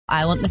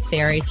I want the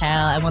fairy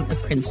tale. I want the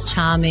Prince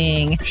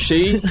Charming.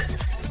 She,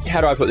 how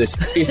do I put this,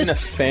 isn't a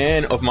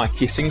fan of my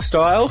kissing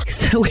style.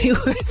 So we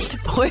were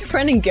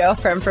boyfriend and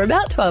girlfriend for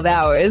about 12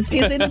 hours.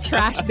 He's in a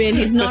trash bin.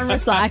 He's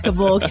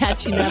non-recyclable.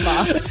 Catch you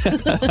never.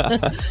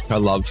 I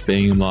love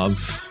being in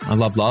love. I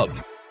love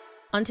love.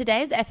 On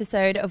today's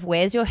episode of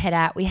Where's Your Head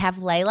At, we have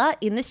Layla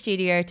in the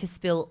studio to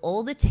spill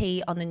all the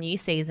tea on the new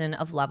season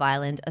of Love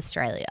Island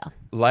Australia.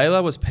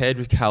 Layla was paired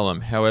with Callum.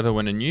 However,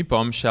 when a new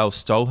bombshell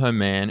stole her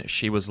man,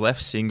 she was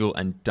left single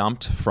and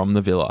dumped from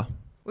the villa.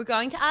 We're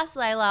going to ask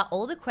Layla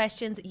all the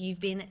questions you've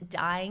been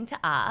dying to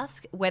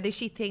ask, whether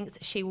she thinks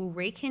she will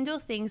rekindle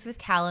things with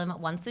Callum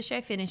once the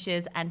show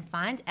finishes, and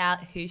find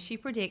out who she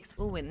predicts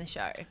will win the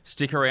show.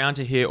 Stick around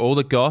to hear all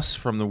the goss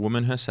from the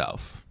woman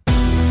herself.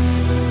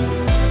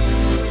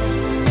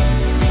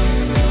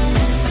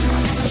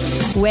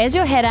 Where's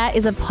Your Head At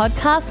is a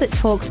podcast that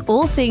talks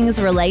all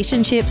things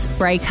relationships,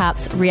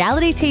 breakups,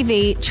 reality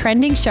TV,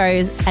 trending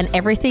shows, and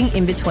everything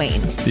in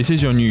between. This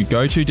is your new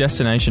go-to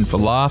destination for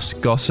laughs,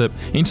 gossip,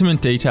 intimate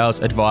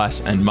details,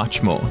 advice, and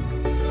much more.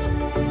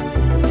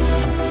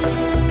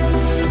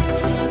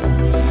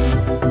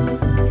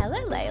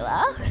 Hello,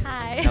 Layla.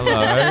 Hi.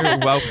 Hello,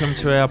 welcome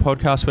to our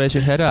podcast, Where's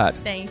Your Head At?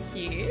 Thank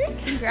you.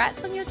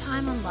 Congrats on your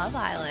time on Love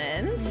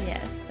Island.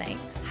 Yes,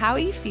 thanks. How are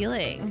you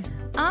feeling?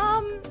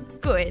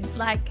 Good.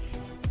 Like,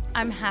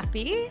 I'm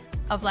happy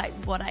of like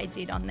what I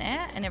did on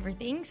there and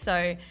everything.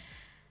 So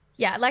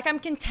yeah, like I'm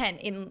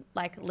content in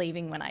like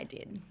leaving when I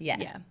did.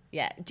 Yeah.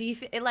 Do you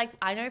feel like,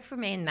 I know for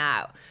me and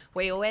Matt,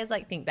 we always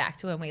like think back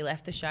to when we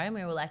left the show and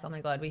we were like, oh my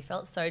God, we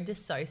felt so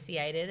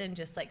dissociated and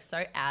just like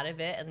so out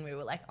of it. And we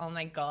were like, oh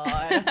my God,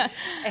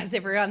 has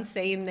everyone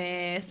seen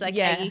this? Like,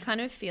 Yeah. are you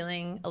kind of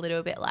feeling a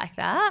little bit like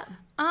that?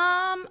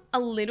 A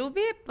little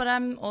bit, but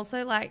I'm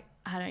also like,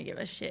 I don't give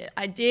a shit.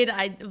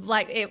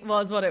 It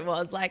was what it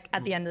was. Like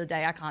at the end of the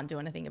day, I can't do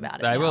anything about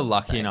it. They were now,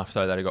 lucky so. enough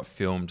though that it got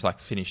filmed, like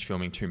finished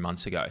filming 2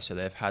 months ago. So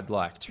they've had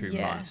like 2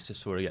 Yeah. months to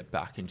sort of get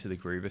back into the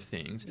groove of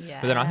things.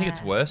 Yeah. But then I think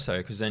it's worse though,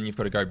 because then you've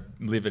got to go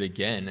live it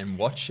again and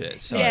watch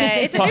it. So Yeah,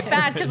 it's a bit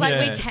bad because like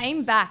Yeah. we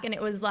came back and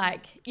it was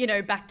like, you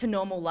know, back to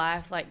normal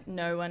life. Like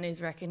no one is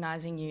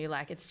recognizing you.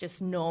 Like it's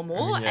just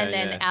normal. Yeah, and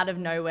then yeah. out of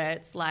nowhere,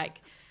 it's like,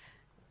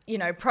 you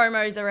know,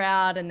 promos are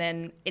out and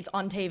then it's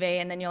on TV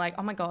and then you're like,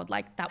 oh my God,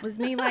 like that was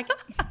me like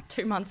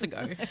 2 months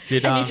ago.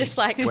 Did, and you're just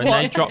like, when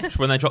what? they dropped the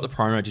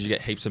promo, did you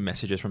get heaps of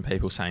messages from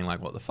people saying like,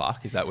 what the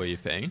fuck? Is that where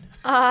you've been?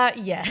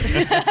 Yeah.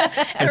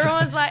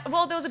 Everyone was like,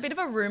 well, there was a bit of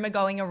a rumor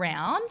going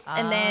around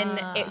and then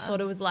it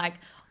sort of was like,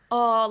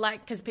 oh,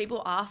 like, because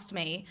people asked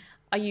me,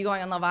 are you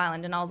going on Love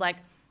Island? And I was like,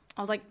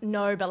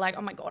 no, but like,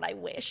 oh my God, I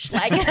wish.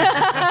 Like,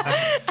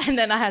 and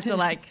then I had to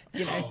like,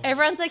 you know.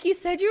 Everyone's like, you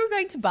said you were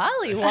going to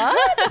Bali. What?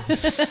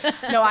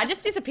 No, I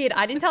just disappeared.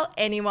 I didn't tell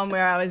anyone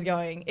where I was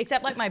going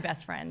except like my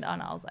best friend.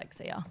 And I was like,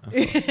 see ya.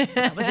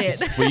 That was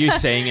it. Were you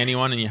seeing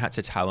anyone and you had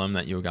to tell them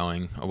that you were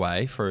going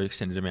away for an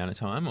extended amount of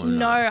time? Or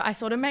No, I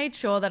sort of made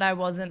sure that I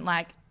wasn't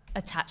like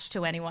attached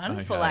to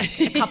anyone for Okay. like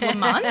a couple of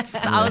months.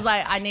 I was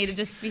like, I need to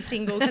just be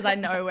single because I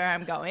know where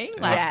I'm going.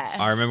 Like,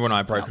 I remember when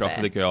I broke it not off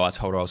fair. with a girl, I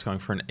told her I was going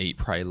for an eat,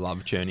 pray,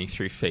 love journey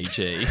through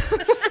Fiji.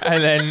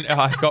 And then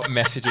I got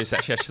messages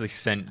that she actually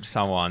sent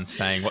someone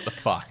saying, what the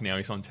fuck, now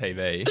he's on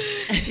TV.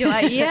 You're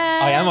like,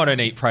 yeah. I am on an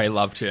eat, pray,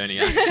 love journey,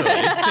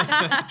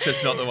 actually.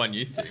 Just not the one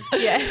you think.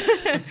 Yeah.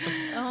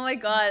 Oh my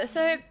God.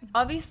 So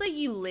obviously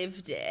you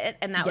lived it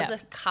and that was Yeah. a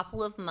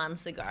couple of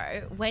months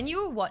ago. When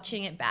you were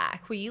watching it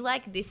back, were you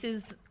like, this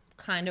is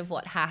kind of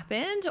what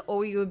happened? Or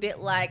were you a bit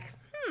like,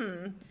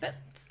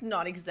 that's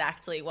not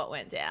exactly what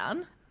went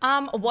down?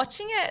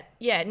 Watching it,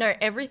 yeah, no,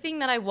 everything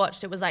that I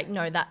watched, it was like,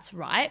 no, that's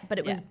right. But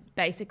it was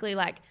basically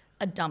like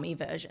a dummy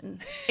version,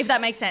 if that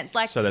makes sense.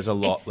 Like, So there's a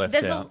lot left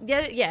out.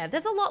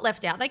 There's a lot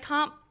left out. They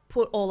can't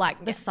put all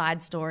like the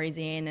side stories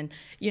in and,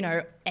 you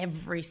know,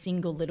 every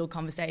single little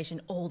conversation,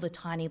 all the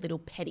tiny little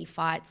petty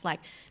fights. Like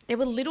there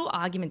were little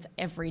arguments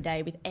every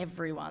day with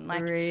everyone.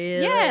 Like,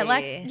 Really? yeah,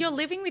 like you're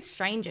living with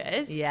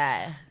strangers.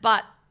 Yeah.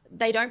 But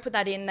they don't put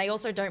that in. They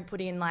also don't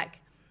put in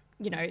like,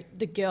 you know,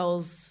 the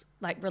girls'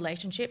 like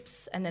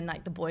relationships and then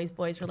like the boys'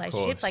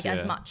 relationships, like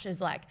as yeah. much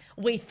as like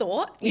we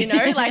thought, you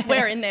know, like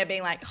we're in there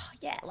being like, oh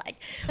yeah, like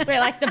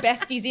we're like the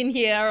besties in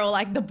here, or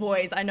like the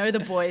boys. I know the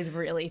boys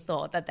really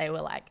thought that they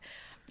were like,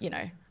 you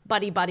know,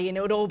 buddy and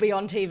it would all be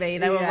on TV.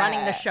 They were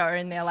running the show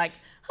and they're like,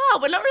 oh,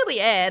 we're not really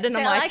Ed. And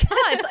They're I'm like,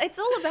 oh, it's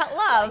all about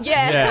love.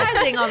 Yeah.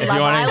 Rising on If Love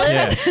you wanna-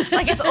 Island. yeah.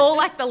 like it's all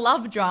like the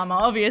love drama,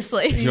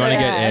 obviously. If you want to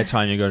get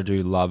airtime, you got to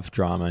do love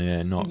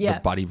drama, not Yeah.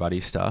 the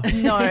buddy stuff.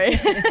 No.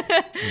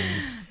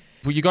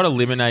 Well, you got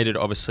eliminated,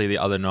 obviously, the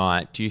other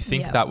night. Do you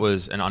think Yeah. that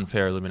was an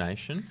unfair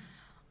elimination?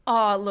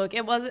 Oh, look,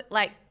 it was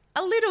like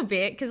a little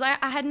bit because I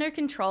had no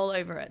control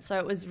over it. So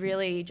it was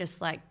really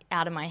just like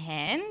out of my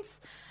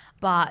hands.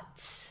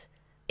 But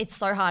it's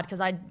so hard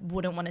because I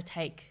wouldn't want to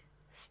take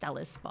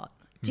Stella's spot.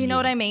 Do you know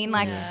what I mean?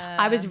 Like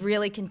I was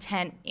really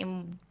content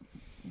in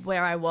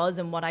where I was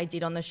and what I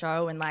did on the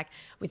show and like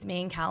with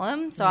me and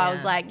Callum. So I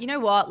was like, you know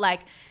what?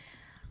 Like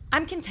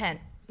I'm content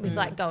with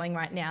like going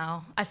right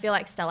now. I feel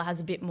like Stella has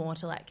a bit more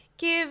to like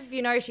give,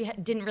 you know, she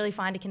didn't really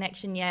find a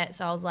connection yet.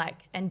 So I was like,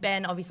 and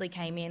Ben obviously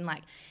came in,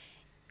 like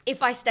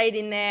if I stayed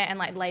in there and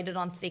like laid it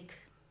on thick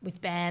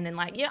with Ben and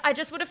like, you know, I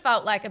just would have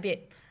felt like a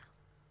bit,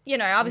 you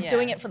know, I was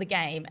doing it for the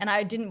game and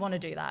I didn't want to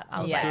do that.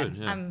 I was like, Good,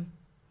 yeah. I'm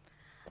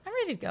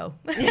ready to go.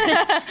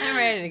 I'm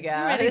ready to go.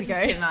 ready to This go.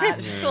 is too much.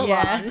 It's full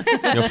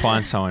on. You'll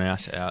find someone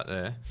else out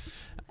there.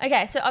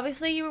 Okay, so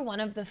obviously you were one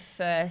of the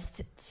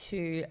first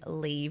to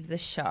leave the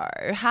show.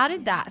 How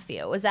did that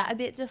feel? Was that a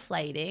bit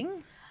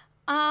deflating?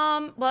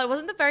 Well, it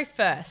wasn't the very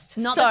first.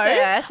 Not so, the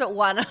first, but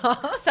one of.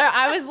 So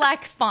I was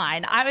like,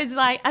 fine. I was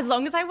like, as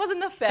long as I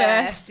wasn't the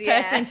first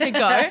yeah. person to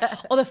go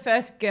or the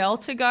first girl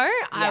to go,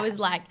 I was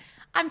like,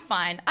 I'm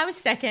fine. I was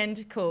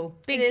second. Cool.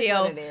 Big It is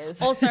deal. what it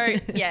is. Also,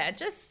 yeah,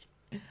 just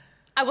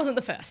I wasn't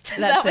the first.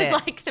 That's that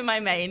was it. like my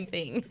main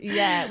thing.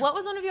 Yeah. What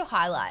was one of your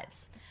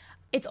highlights?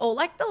 It's all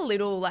like the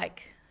little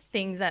like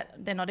things that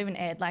they're not even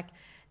aired. Like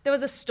there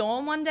was a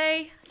storm one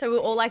day, so we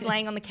were all like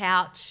laying on the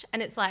couch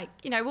and it's like,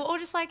 you know, we're all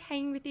just like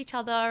hanging with each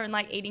other and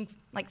like eating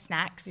like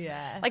snacks.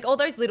 Yeah. Like all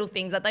those little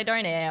things that they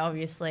don't air,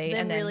 obviously. The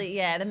and then, really,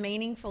 the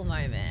meaningful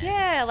moment.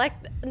 yeah, like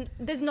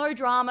there's no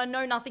drama,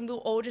 no nothing. We were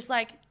all just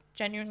like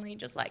genuinely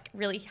just like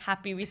really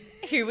happy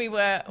with who we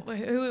were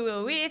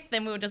with.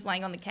 And we were just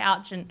laying on the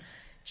couch and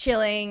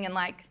chilling and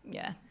like,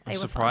 yeah. I'm They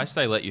were surprised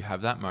they let you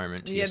have that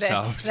moment to Yeah,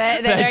 yourselves.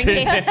 they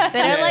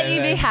don't let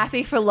you be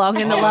happy for long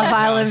in the Love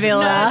Island gosh.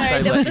 villa. No,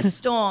 They there was let a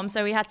storm,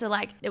 so we had to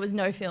like, there was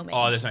no filming.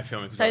 Oh, there's no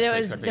filming. 'cause So obviously there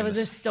it's gotta be was in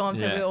a this- storm,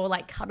 so yeah. we were all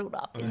like cuddled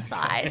up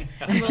inside.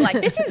 And we were like,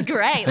 this is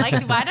great.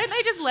 Like, why don't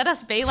they just let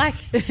us be like,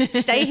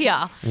 stay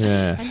here?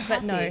 Yeah.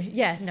 But no,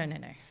 yeah, no.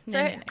 So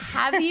No.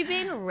 have you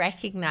been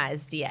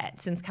recognised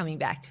yet since coming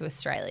back to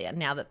Australia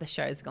now that the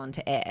show's gone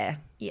to air?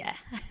 Yeah.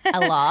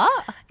 A lot?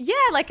 Yeah,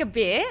 like a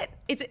bit.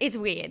 It's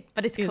weird,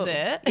 but it's cool.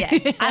 it?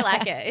 Yeah, I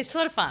like it. It's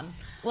sort of fun.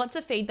 What's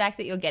the feedback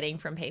that you're getting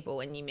from people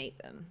when you meet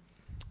them?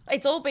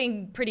 It's all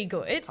been pretty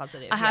good.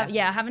 Positive, I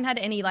haven't had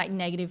any like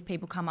negative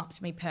people come up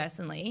to me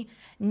personally.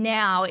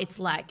 Now it's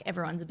like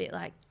everyone's a bit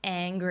like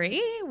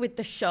angry with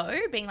the show,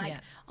 being like, Yeah.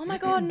 "Oh my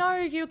god, no,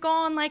 you're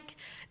gone!" Like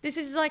this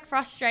is like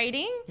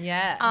frustrating.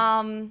 Yeah.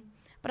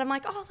 But I'm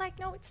like, oh, like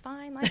no, it's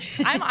fine. Like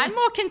I'm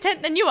more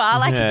content than you are.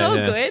 Like it's all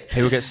good.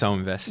 People get so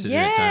invested in it,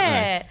 don't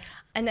Yeah.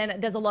 And then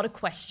there's a lot of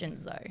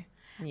questions though.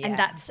 Yeah. And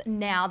that's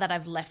now that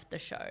I've left the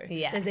show.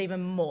 Yeah. There's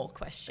even more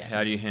questions. they?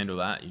 How do you handle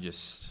that? You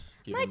just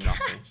give them Like,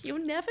 nothing. you'll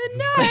never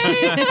know.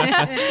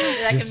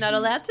 like I'm not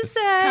allowed to say.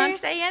 Can't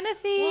say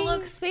anything. Well,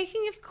 look,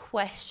 speaking of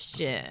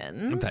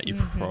questions, That you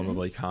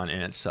probably can't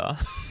answer.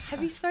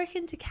 have you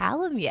spoken to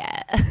Callum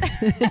yet?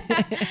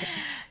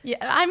 Yeah,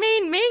 I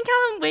mean, me and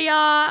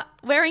Callum,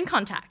 we're in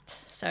contact.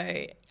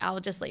 So I'll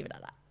just leave it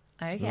at that.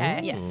 Okay.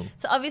 Ooh. Yeah.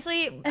 So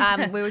obviously,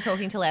 we were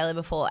talking to Layla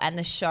before, and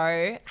the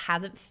show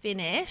hasn't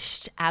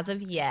finished as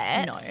of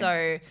yet. No.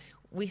 So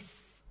we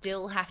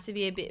still have to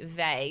be a bit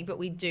vague, but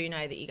we do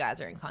know that you guys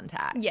are in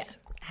contact. Yeah.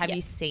 Have Yeah.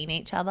 you seen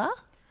each other?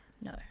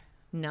 No.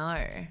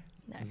 No.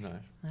 No.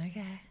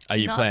 Okay. Are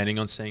you Not- planning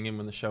on seeing him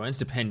when the show ends,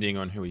 depending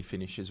on who he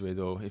finishes with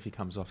or if he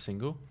comes off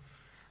single?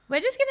 We're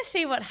just going to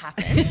see what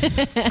happens.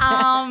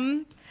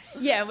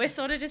 Yeah, we're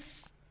sort of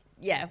just,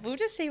 we'll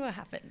just see what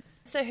happens.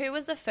 So who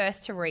was the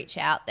first to reach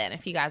out then?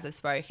 If you guys have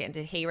spoken,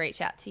 did he reach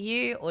out to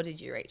you or did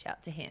you reach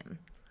out to him?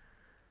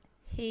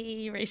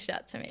 He reached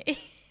out to me.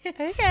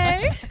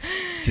 Okay.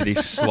 Did he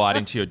slide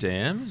into your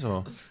DMs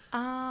or?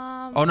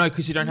 Oh no,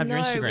 because you don't have your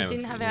Instagram.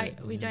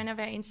 We don't have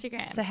our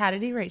Instagram. So how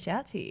did he reach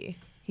out to you?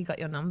 He got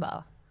your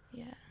number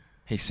yeah.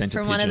 He sent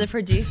from a one pigeon. of the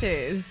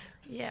producers.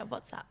 Yeah,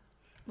 WhatsApp.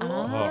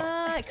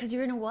 Because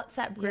you're in a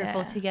WhatsApp group Yeah.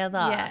 all together.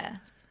 Yeah.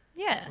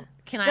 Yeah.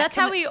 Can I? That's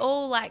can how we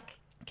all like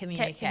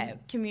communicate.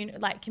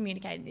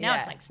 communicated. Now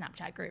it's Yeah. like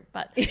Snapchat group,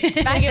 but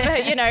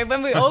back, you know,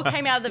 when we all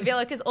came out of the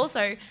villa, because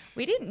also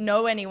we didn't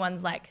know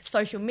anyone's like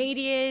social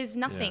medias,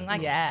 nothing. Yeah.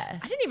 Like Yeah.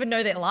 I didn't even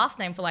know their last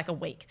name for like a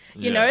week.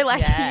 You Yeah. know,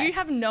 like Yeah. you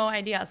have no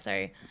idea.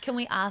 So Can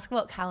we ask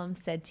what Callum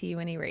said to you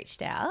when he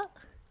reached out?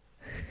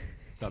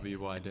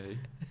 WYD.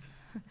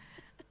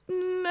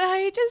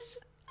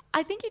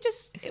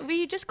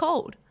 we just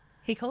called.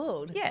 He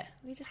called. Yeah,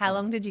 we just How called.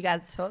 long did you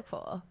guys talk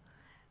for?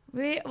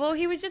 Well,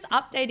 he was just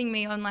updating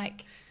me on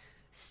like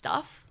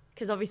stuff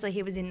because obviously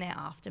he was in there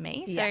after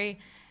me. Yeah. So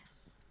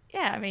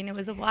yeah, I mean it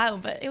was a while,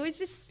 but it was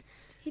just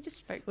he just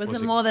spoke. Was, Was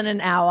it it- more than an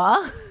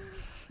hour?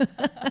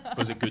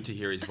 Was it good to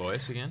hear his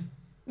voice again?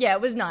 Yeah,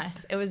 it was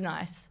nice. It was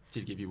nice.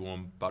 Did it give you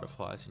warm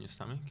butterflies in your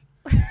stomach?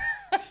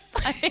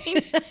 I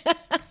mean,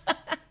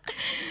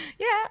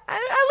 yeah, a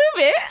little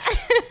bit.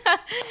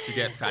 Did you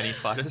get fanny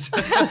flutters?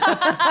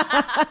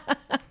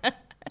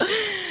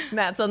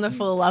 Matt's on the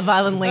full Love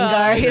Island lingo.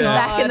 Oh, He's God.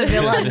 back in the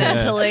villa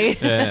mentally.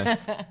 Yeah.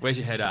 Where's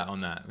your head at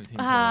on that? With him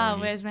calling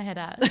you? Where's my head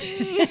at?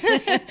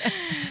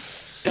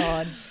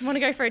 God, want to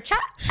go for a chat?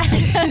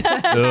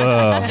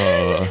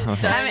 Oh.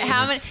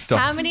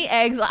 How many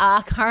eggs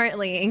are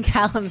currently in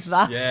Callum's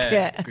basket?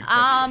 Yeah, good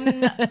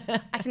question.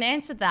 I can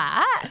answer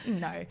that.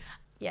 No.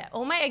 Yeah,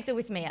 all my eggs are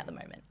with me at the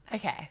moment.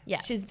 Okay.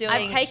 Yeah, She's doing.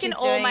 I've taken she's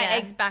all doing my a-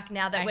 eggs back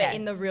now that we're Okay.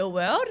 in the real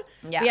world.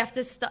 Yeah. We have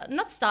to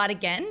not start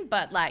again,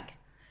 but like,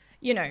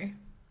 you know,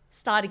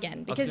 start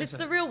again because gonna it's say-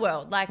 the real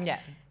world. Like, Yeah.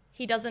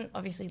 he doesn't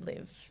obviously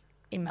live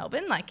in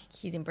Melbourne. Like,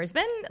 he's in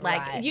Brisbane.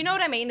 Like, Right. you know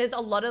what I mean? There's a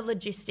lot of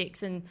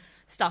logistics and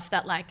stuff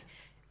that, like,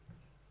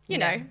 you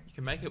Yeah. know. You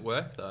can make it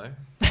work though.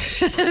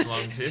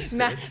 Long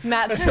distance.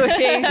 Matt's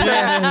pushing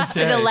for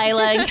the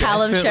Layla and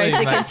Callum show Definitely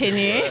to make it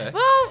continue. work.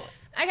 Well,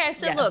 Okay,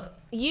 so Yeah. look,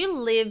 you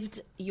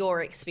lived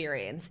your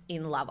experience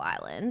in Love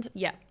Island.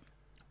 yeah.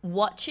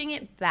 Watching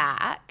it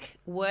back,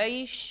 were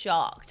you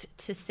shocked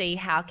to see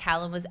how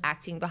Callum was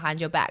acting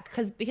behind your back?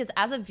 Because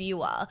as a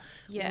viewer,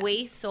 Yeah.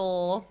 we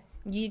saw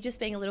you just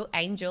being a little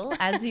angel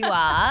as you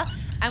are,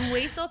 and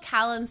we saw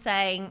Callum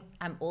saying,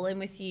 "I'm all in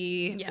with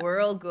you. Yeah.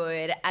 We're all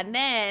good." And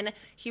then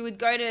he would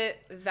go to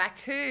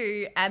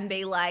Vaku and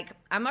be like,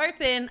 "I'm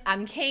open.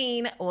 I'm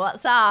keen.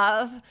 What's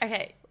up?"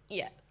 Okay.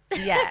 Yeah.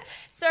 Yeah.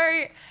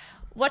 So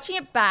watching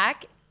it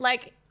back,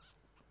 like,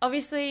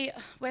 obviously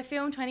we're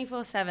filmed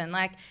 24/7.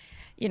 Like,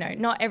 you know,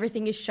 not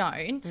everything is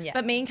shown. Yeah.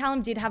 But me and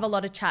Callum did have a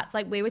lot of chats.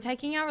 Like, we were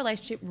taking our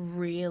relationship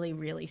really,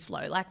 really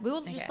slow. Like, we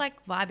were just Okay.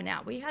 like vibing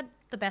out. We had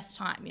the best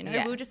time, you know?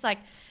 Yeah. We were just like,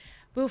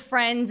 we were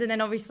friends, and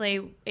then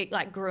obviously it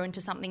like grew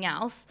into something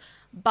else.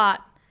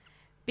 But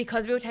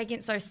because we were taking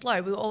it so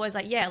slow, we were always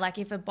like, yeah, like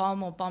if a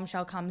bomb or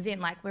bombshell comes in,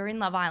 like we're in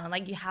Love Island,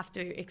 like you have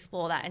to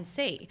explore that and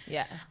see.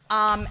 Yeah.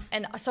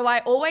 And so I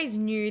always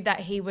knew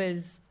that he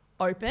was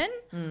open,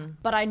 Mm.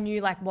 but I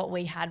knew like what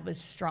we had was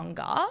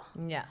stronger.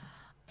 Yeah.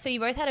 So you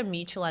both had a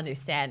mutual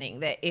understanding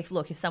that if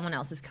someone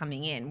else is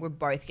coming in, we're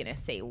both going to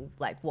see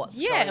like what's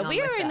going Yeah, on we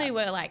with only that.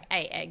 were like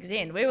 8 eggs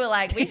in. We were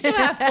like, we still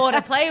have 4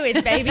 to play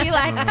with, baby.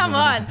 Like, come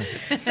on.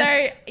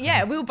 So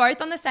yeah, we were both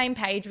on the same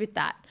page with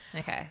that.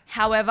 Okay.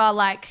 However,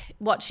 like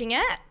watching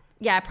it,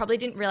 yeah, I probably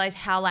didn't realize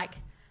how like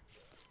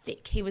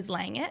thick he was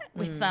laying it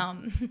with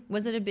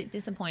Was it a bit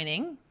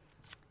disappointing?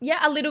 Yeah,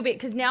 a little bit,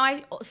 because now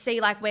I see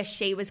like where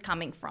she was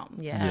coming from.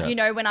 Yeah. You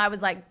know, when I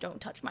was like,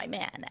 don't touch my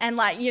man. And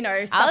like, you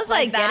know, stuff I was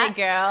like, that. get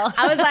it, girl.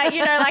 I was like,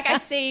 you know, like I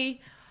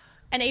see,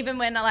 and even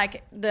when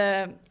like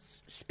the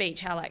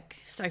speech, how like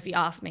Sophie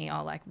asked me,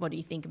 oh, like, what do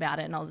you think about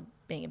it? And I was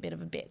being a bit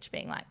of a bitch,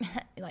 being like,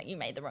 like you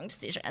made the wrong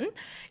decision.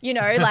 You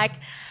know, like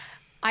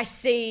I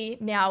see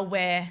now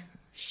where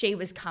she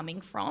was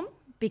coming from,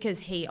 because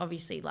he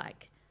obviously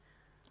like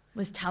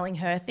was telling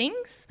her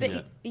things. But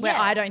Yeah. Where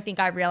yeah. I don't think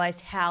I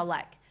realized how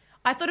like,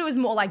 I thought it was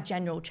more like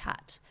general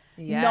chat,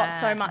 not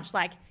so Yeah. much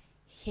like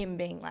him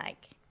being like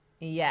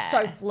Yeah.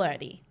 so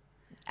flirty.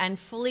 and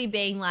fully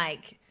being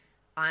like,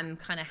 I'm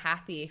kind of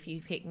happy if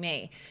you pick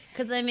me.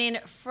 Because I mean,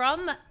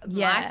 from my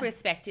Yeah.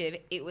 perspective,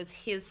 it was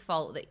his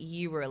fault that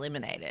you were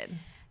eliminated.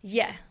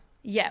 Yeah,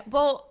 yeah.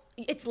 Well,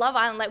 it's Love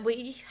Island. Like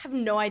we have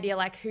no idea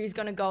like who's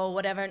gonna go or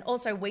whatever. And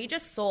also, we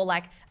just saw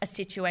like a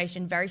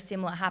situation very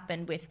similar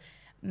happen with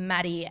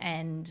Maddie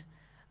and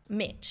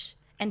Mitch,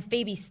 and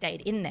Phoebe stayed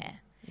in there.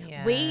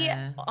 Yeah. We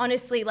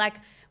honestly like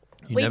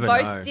You we never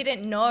both know.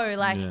 didn't know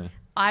like Yeah.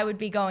 I would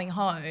be going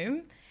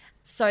home,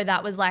 so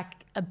that was like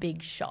a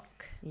big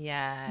shock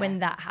Yeah. when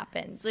that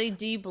happens. So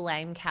do you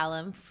blame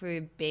Callum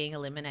for being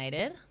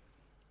eliminated?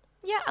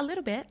 Yeah, a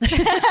little bit.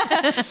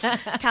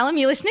 Callum,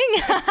 you listening?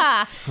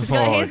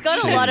 He's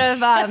got a lot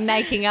of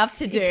making up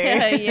to do.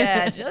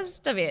 yeah,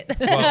 just a bit.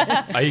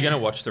 Well, are you going to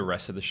watch the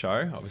rest of the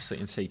show, obviously,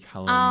 and see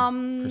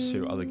Callum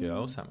pursue other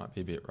girls? That might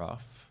be a bit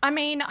rough. I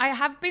mean, I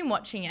have been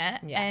watching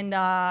it, Yeah.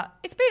 and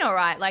it's been all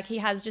right. Like, he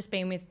has just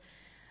been with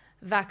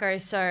Vaco,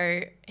 so,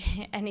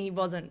 and he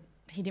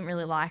didn't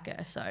really like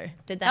her, so.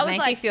 Did that was make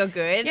you like- feel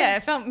good?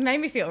 Yeah, it made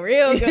me feel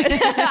real good.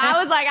 I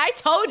was like, I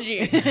told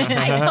you.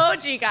 I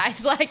told you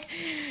guys. Like,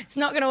 it's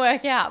not going to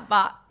work out.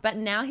 But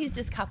now he's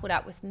just coupled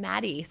up with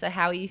Maddie. So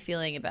how are you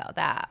feeling about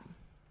that?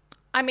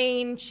 I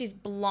mean, she's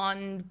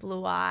blonde,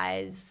 blue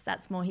eyes.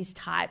 That's more his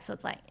type. So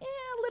it's like,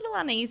 a little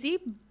uneasy,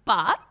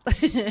 but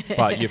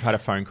But you've had a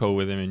phone call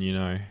with him and you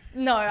know.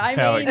 no, I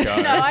How it mean,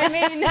 goes. no, I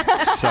mean,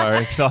 So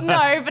it's like,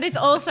 no, but it's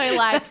also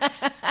like,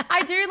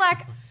 I do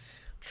like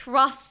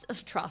trust.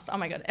 Oh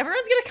my God.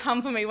 Everyone's going to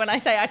come for me when I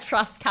say I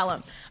trust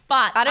Callum.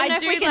 But I don't know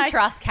if we can like,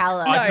 trust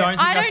Callum. I don't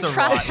think I that's don't the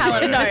trust right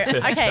Callum. No, word to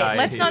okay, say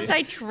let's not here.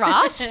 say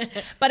trust,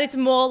 but it's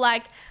more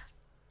like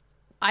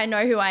I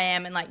know who I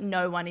am and like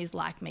no one is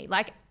like me.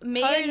 Like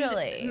me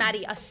Totally. and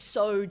Maddie are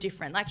so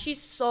different. Like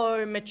she's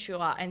so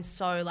mature and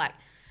so like,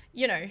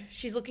 you know,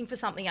 she's looking for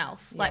something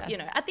else. Like, Yeah. you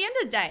know, at the end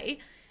of the day,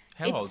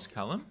 How it's- old's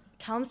Callum?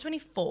 Callum's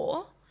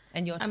 24.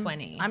 And you're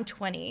 20. I'm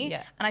 20.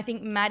 Yeah. And I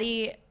think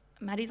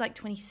Maddie's like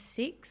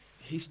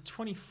 26. He's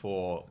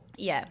 24.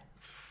 Yeah.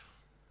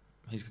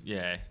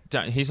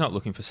 He's not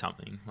looking for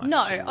something. Like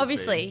No, she would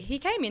obviously. be. He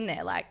came in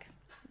there like,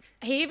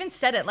 he even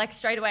said it like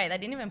straight away. They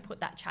didn't even put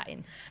that chat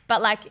in.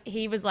 But like,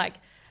 he was like,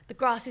 the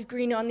grass is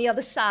greener on the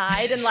other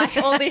side and like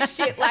all this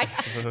shit, like,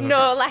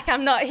 no, like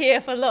I'm not here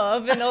for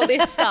love and all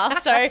this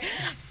stuff. So,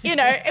 you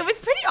know, it was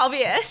pretty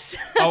obvious.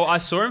 Oh, I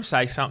saw him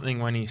say something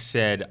when he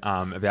said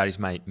about his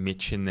mate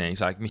Mitch in there.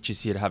 He's like, Mitch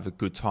is here to have a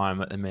good time,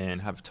 let the man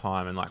have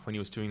time. And like when he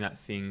was doing that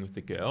thing with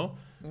the girl,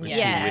 when she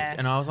Yeah. licked,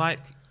 and I was like,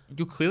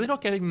 you're clearly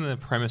not getting the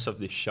premise of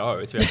this show.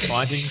 It's about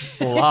finding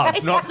love,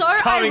 It's not so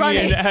coming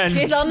ironic. in and...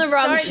 He's on the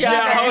wrong Don't show.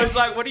 Yeah, I was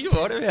like, what are you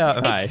on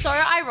about, mate? It's so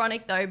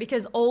ironic though,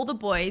 because all the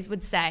boys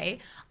would say,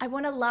 I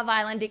want a Love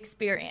Island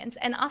experience.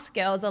 And us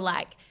girls are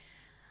like,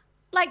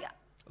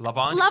 Love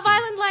Island? Love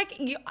Island, like,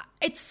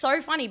 it's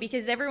so funny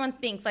because everyone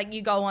thinks like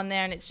you go on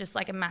there and it's just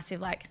like a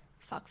massive like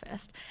fuck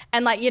fest.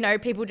 And like, you know,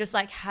 people just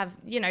like have,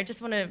 you know,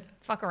 just want to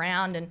fuck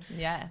around and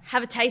Yeah.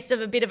 have a taste of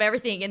a bit of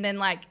everything. And then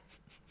like,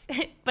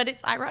 but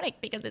it's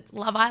ironic because it's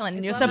Love Island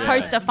and you're Love supposed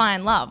Island. to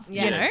find love,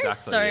 Yeah, you know?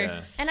 exactly, So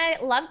yeah. And I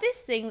love this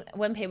thing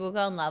when people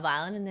go on Love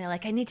Island and they're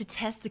like, I need to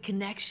test the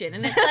connection.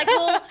 And it's like,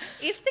 well,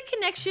 if the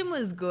connection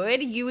was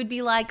good, you would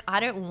be like, I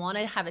don't want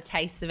to have a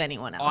taste of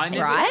anyone else, I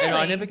never, right? and I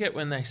Like- never get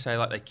when they say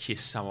like they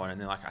kiss someone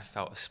and they're like, I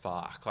felt a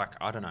spark. Like,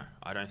 I don't know.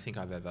 I don't think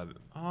I've ever...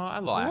 Oh, I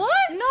like... What?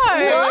 No.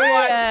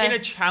 Like, in a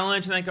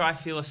challenge and they go, I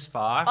feel a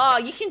spark. Oh,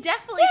 you can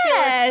definitely feel a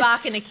Yes.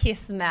 spark in a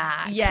kiss,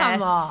 Matt. Yes.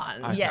 Come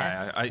on. Okay,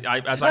 Yes.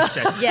 as I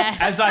said, Yes.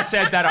 as I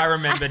said that, I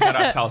remembered that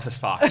I felt a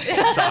spark. So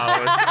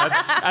I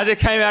was, as it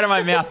came out of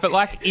my mouth, but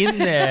like in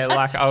there,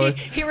 like I was...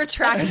 He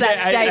retracts that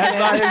as statement.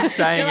 I was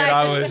saying You're it,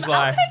 I like, was I'll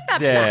like, take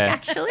that yeah. back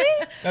actually.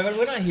 No, but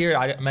when I hear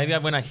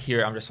it, when I hear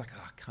it, I'm just like,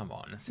 oh, come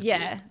on. It's a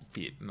Yeah.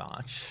 bit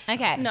much.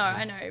 Okay. No,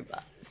 I know,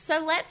 but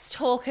So let's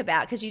talk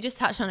about, because you just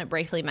touched on it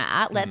briefly,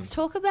 Matt, let's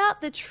talk about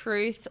the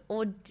Truth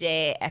or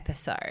Dare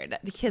episode,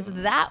 because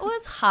that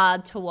was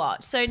hard to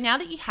watch. So now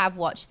that you have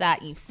watched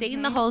that, you've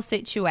seen the whole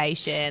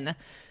situation,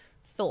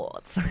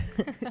 thoughts?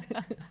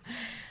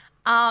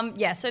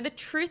 yeah, so the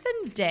Truth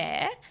and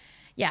Dare,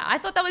 yeah, I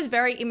thought that was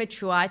very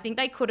immature. I think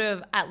they could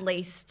have at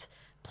least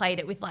played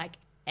it with like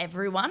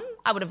everyone.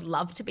 I would have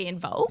loved to be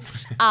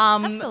involved.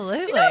 Absolutely.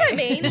 Do you know what I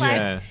mean? Like,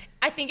 Yeah.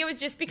 I think it was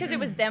just because it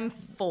was them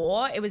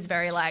four, it was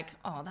very like,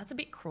 oh, that's a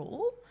bit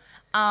cruel.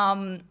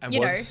 And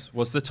You know,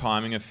 was the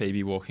timing of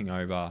Phoebe walking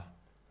over,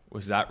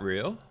 was that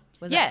real?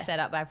 Was Yeah. that set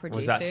up by producers?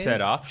 Was that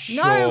set up?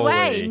 no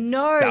way, Surely.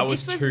 no, That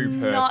was this was too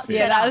not perfect. set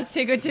Yeah, that up. was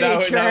too good to That be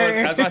was- true. that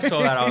was- as I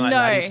saw that, I'm like,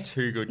 that No. is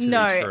too good to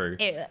be true.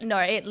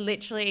 It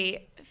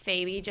literally,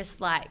 Phoebe just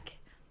like,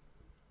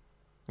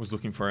 Was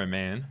looking for a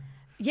man.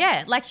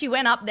 yeah, like she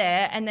went up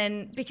there and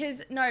then,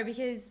 because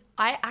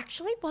I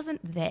actually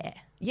wasn't there.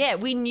 Yeah,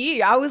 we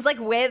knew. I was like,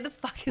 where the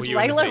fuck Were is you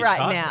in the Layla beach right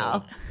hut,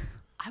 now? or-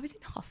 I was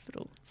in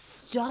hospital.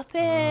 Stop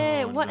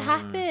it. What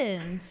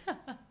happened?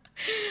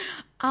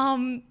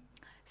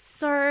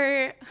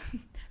 So,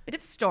 bit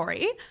of a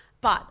story,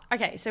 but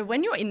okay. So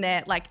when you're in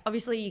there, like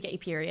obviously you get your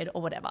period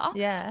or whatever.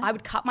 Yeah. I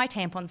would cut my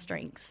tampon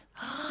strings.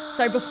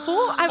 So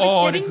before I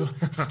was getting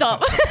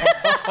stop.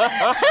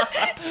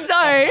 So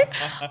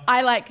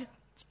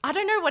I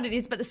don't know what it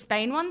is, but the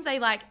Spain ones, they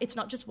like, it's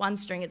not just one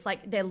string. It's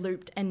like they're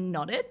looped and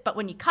knotted, but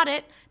when you cut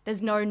it,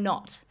 there's no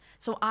knot.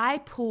 So I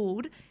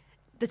pulled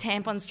the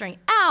tampon string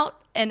out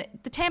and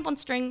the tampon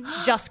string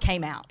just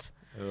came out.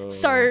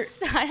 So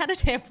I had a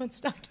tampon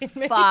stuck in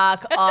me.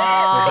 Fuck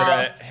off.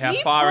 Was it how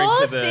You far poor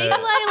into the... thing, Layla.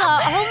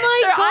 Oh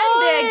So my god.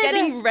 I'm there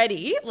getting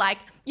ready, like,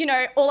 you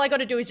know, all I got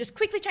to do is just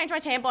quickly change my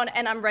tampon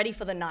and I'm ready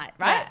for the night,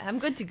 right? Right, I'm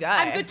good to go.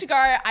 I'm good to go.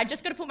 I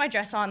just got to put my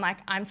dress on, like,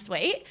 I'm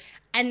sweet.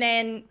 And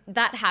then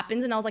that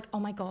happens and I was like, oh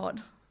my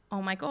God.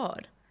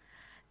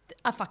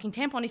 A fucking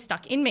tampon is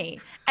stuck in me.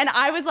 And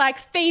I was like,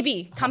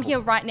 Phoebe, come here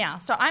right now.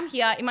 So I'm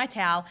here in my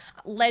towel,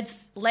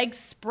 legs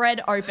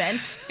spread open.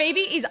 Phoebe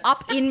is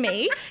up in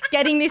me,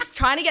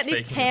 trying to get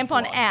this Speaking of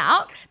tampon blood.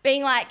 out,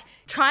 being like,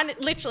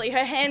 literally,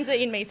 her hands are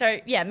in me. So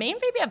yeah, me and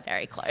Phoebe are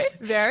very close.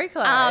 Very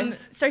close.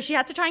 So she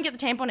had to try and get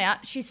the tampon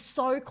out. She's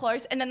so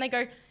close. And then they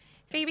go,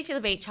 Phoebe to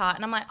the beach hut.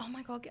 And I'm like, oh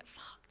my God, get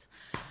fucked.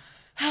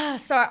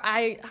 So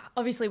I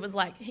obviously was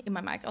like in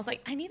my mic, I was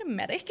like, I need a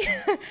medic.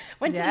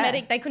 Went to the Yeah.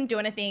 medic, they couldn't do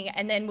anything.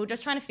 And then we're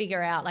just trying to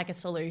figure out like a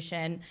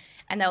solution.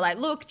 And they were like,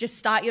 look, just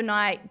start your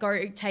night,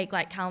 go take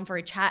like Callum for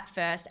a chat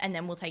first, and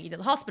then we'll take you to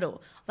the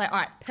hospital. I was like, all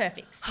right,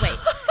 perfect, sweet.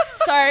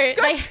 So they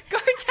go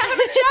to have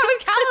a chat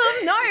with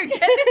Callum. No, get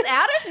this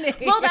out of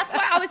me. well, that's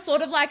why I was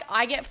sort of like,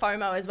 I get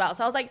FOMO as well.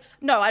 So I was like,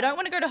 no, I don't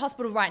want to go to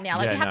hospital right now.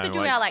 Like, Yeah, we have to no, do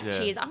wait, our like yeah.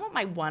 cheers. I want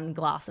my one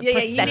glass of Yeah,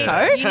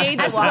 Prosecco you need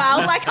the as one. well.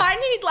 Like, I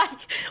need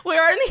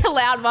we're only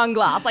allowed one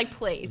glass. Like,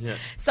 please. Yeah.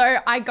 So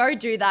I go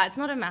do that. It's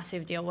not a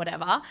massive deal,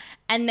 whatever.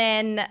 And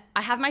then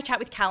I have my chat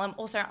with Callum.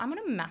 Also, I'm on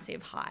a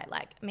massive high.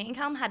 Like, me and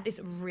Callum had this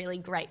really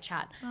great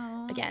chat.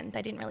 Again,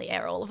 they didn't really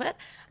air all of it,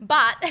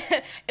 but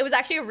it was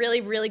actually a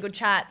really, really good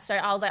chat. So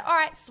I was like, all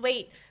right,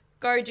 sweet.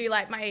 Go do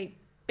like my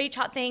beach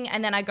hut thing,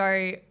 and then I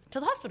go to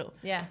the hospital.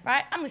 Yeah.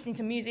 Right? I'm listening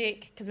to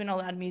music because we're not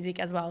allowed music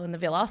as well in the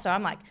villa. So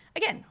I'm like,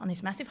 again, on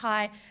this massive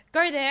high,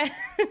 go there,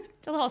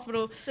 to the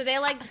hospital. So they're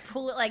like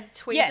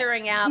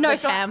tweezering out the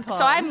tampon.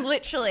 So I'm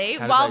literally, How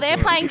did while they they're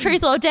do it? playing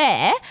Truth or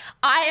Dare,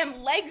 I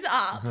am legs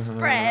up,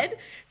 spread,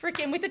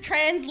 freaking with a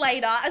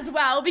translator as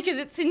well because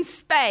it's in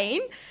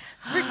Spain.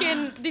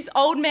 Freaking this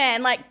old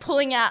man like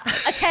pulling out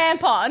a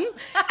tampon,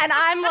 and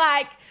I'm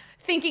like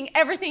thinking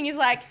everything is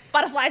like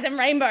butterflies and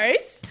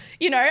rainbows.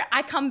 You know,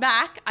 I come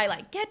back, I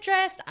like get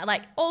dressed, I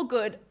like all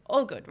good,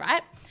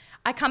 right?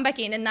 I come back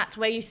in, and that's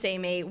where you see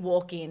me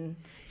walk in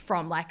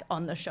from like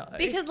on the show.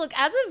 Because look,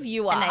 as a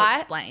viewer, and they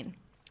explain.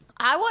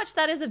 I watched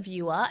that as a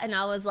viewer and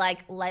I was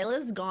like,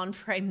 Layla's gone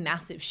for a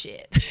massive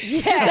shit.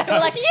 Yeah. They were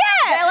like,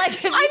 they're like,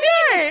 have you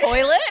been in the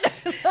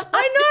toilet?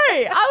 I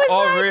know. I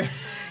was like, really?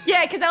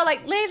 yeah, because they were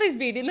like, Layla's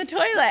been in the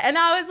toilet. And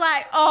I was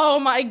like, oh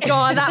my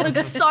God, that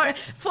looks so,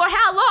 for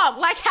how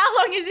long? Like, how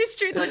long is this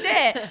Truth or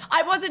Dare?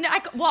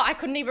 I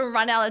couldn't even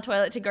run out of the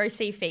toilet to go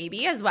see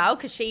Phoebe as well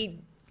because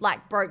she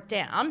like broke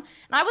down and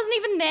I wasn't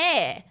even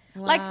there.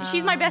 Wow. Like,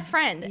 she's my best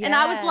friend. Yeah. And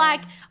I was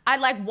like, I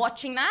like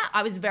watching that.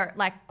 I was very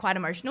like quite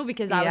emotional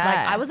because I was like,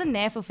 I wasn't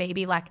there for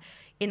Phoebe like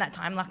in that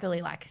time.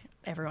 Luckily, like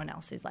everyone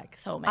else is like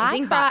so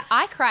amazing.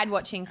 I cried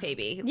watching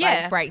Phoebe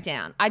like break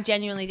down. I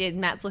genuinely did.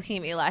 Matt's looking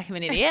at me like I'm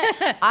an idiot.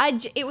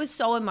 It was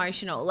so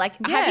emotional.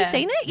 Like, have you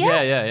seen it?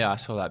 Yeah. I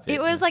saw that bit.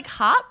 It was like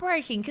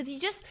heartbreaking because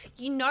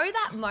you know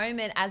that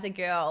moment as a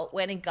girl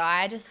when a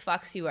guy just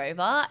fucks you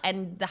over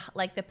and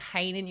the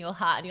pain in your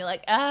heart and you're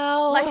like,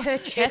 oh, like her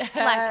chest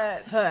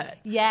like hurt.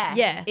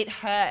 Yeah. It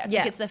hurts. Yeah.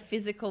 Like it's the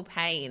physical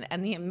pain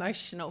and the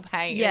emotional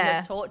pain Yeah.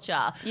 and the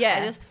torture. Yeah.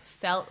 I just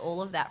felt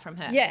all of that from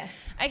her. Yeah.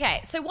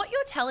 Okay, so what you're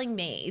telling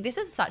me, this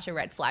is such a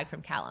red flag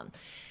from Callum.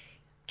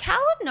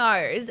 Callum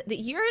knows that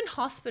you're in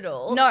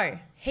hospital. No,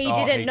 he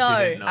didn't know.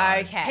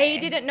 Okay. He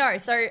didn't know.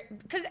 So,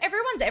 because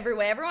everyone's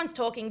everywhere, everyone's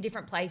talking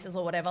different places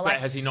or whatever. Like,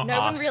 But has he not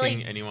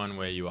asking anyone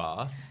where you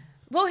are?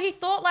 Well, he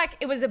thought like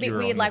it was a bit You were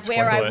weird, on like the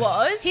where I toilet.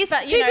 was. He's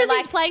but, too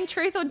busy playing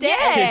Truth or Dare.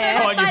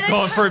 Yeah. You've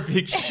gone for a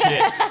big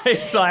shit.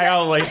 He's like,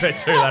 I'll leave it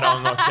to that.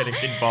 I'm not getting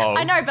involved.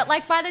 I know, but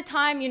like by the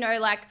time, you know,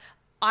 like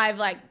I've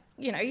like,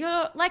 you know,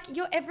 you're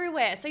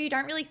everywhere. So you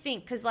don't really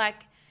think because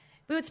like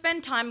we would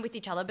spend time with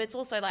each other, but it's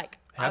also like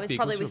How I was big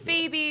probably was with your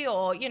Phoebe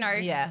or, you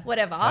know,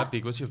 whatever. How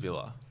big was your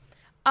villa?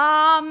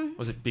 Um,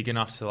 Was it big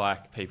enough to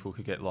like people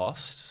could get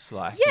lost? So,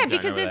 like, yeah, you don't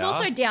because know where there's they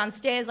also are?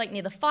 downstairs, like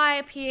near the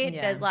fire pit.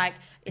 Yeah. There's like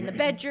in the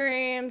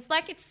bedrooms.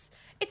 Like it's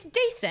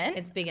decent.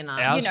 It's big enough.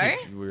 Ours, know?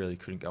 you really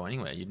couldn't go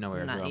anywhere. You'd know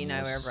where everyone You know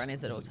was. where everyone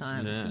is at all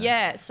times.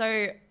 Yeah.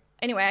 So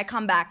anyway, I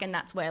come back and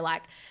that's where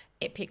like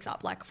it picks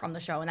up like from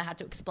the show and they had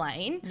to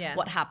explain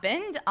what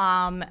happened.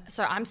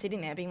 So I'm sitting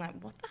there being like,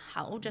 what the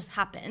hell just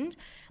happened?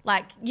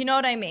 Like, you know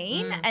what I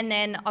mean? And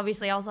then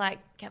obviously I was like,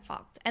 get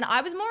fucked. And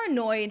I was more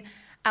annoyed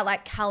at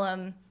like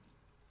Callum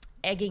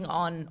egging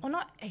on, or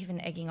not even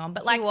egging on,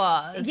 but like He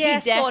was. yeah,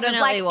 He sort of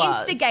like definitely was.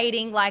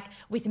 instigating like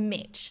with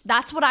Mitch.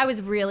 That's what I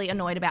was really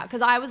annoyed about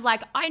because I was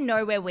like, I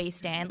know where we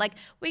stand. Like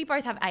we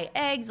both have 8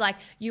 eggs. Like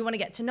you want to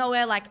get to know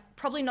her. Like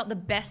probably not the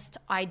best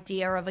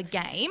idea of a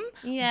game.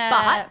 Yeah.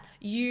 But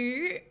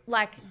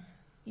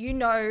you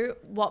know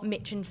what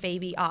Mitch and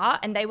Phoebe are,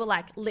 and they were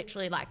like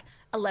literally like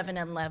 11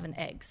 and 11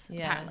 eggs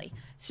apparently.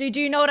 So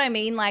do you know what I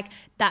mean? Like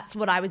that's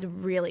what I was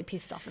really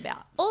pissed off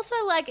about. Also,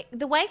 like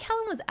the way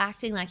Callum was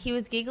acting, like he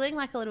was giggling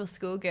like a little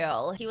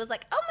schoolgirl. He was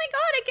like, "Oh my god,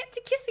 I get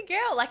to kiss a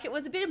girl!" Like it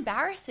was a bit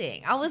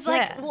embarrassing. I was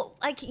like, Yeah. "Well,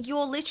 like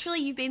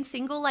you've been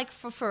single like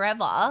for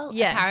forever.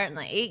 Yeah.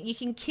 Apparently, you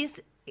can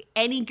kiss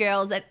any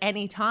girls at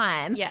any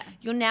time. Yeah.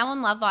 You're now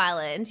on Love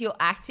Island. You're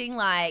acting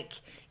like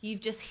you've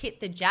just hit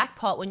the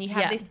jackpot when you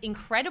have this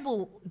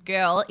incredible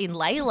girl in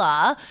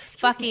Layla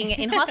fucking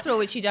in hospital,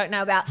 which you don't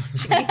know about.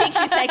 You think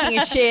she's taking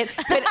a shit,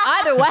 but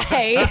either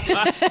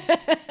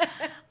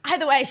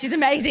way, she's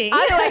amazing.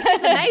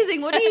 she's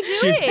amazing. What are you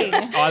doing?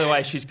 Either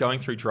way, she's going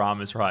through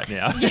dramas right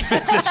now. If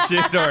it's a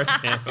shit or a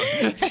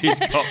tamper, she's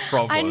got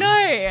problems. I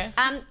know.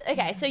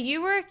 Okay, so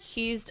you were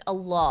accused a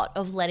lot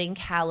of letting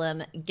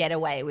Callum get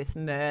away with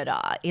murder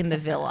in the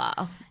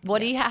villa. What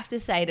do you have to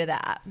say to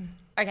that?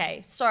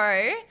 Okay,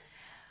 so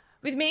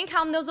with me and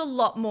Callum, there was a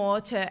lot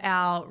more to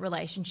our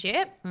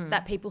relationship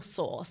that people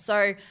saw.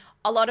 So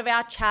a lot of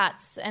our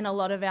chats and a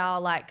lot of our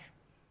like,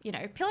 you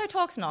know, pillow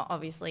talks, not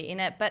obviously in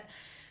it, but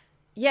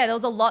yeah, there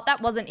was a lot that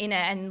wasn't in it,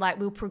 and like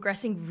we were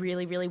progressing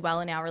really, really well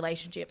in our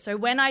relationship. So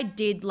when I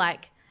did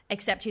like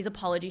accept his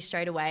apology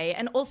straight away,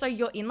 and also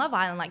you're in Love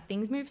Island, like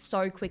things move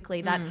so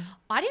quickly that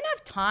I didn't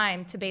have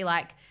time to be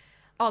like,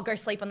 oh, go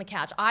sleep on the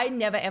couch. I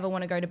never ever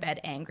want to go to bed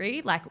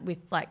angry, like with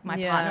like my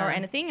partner or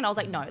anything. And I was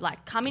like, no,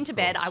 like come into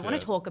bed. I want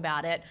to talk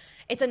about it.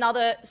 It's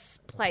another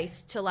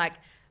place to like,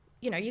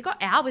 you know, you got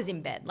hours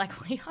in bed.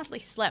 Like we hardly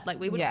slept. Like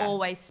we would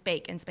always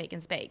speak and speak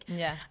and speak.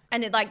 Yeah.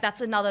 And it, like,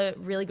 that's another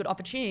really good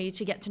opportunity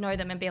to get to know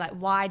them and be like,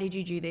 why did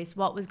you do this?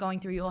 What was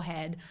going through your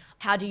head?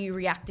 How do you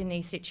react in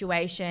these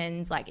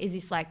situations? Like, is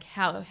this like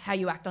how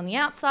you act on the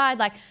outside?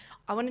 Like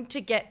I wanted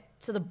to get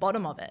to the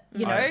bottom of it,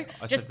 you know?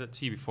 I said that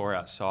to you before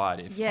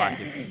outside. If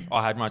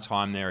I had my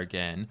time there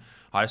again,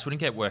 I just wouldn't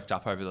get worked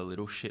up over the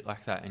little shit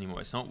like that anymore.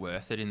 It's not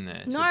worth it in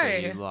there to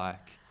be like...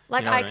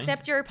 Like you know I what mean?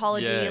 accept your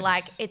apology. Yeah,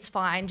 like it's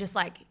fine. Just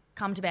like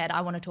come to bed.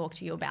 I want to talk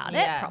to you about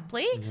Yeah. it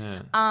properly.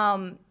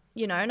 Yeah.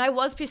 You know, and I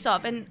was pissed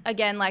off. And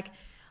again, like,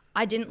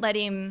 I didn't let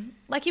him,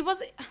 like, he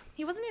wasn't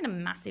in a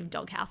massive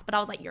doghouse, but I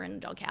was like, you're in a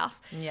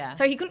doghouse. Yeah.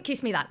 So he couldn't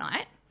kiss me that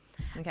night.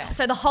 Okay.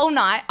 So the whole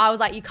night I was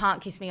like, you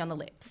can't kiss me on the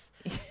lips,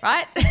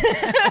 right?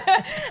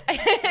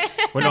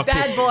 We're not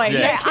Bad kissing. boy. Yeah.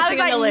 Yeah. I was Kissing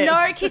on the like, lips.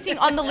 no kissing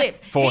on the lips.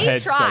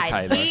 Forehead's he tried.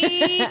 okay, though.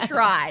 He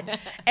tried.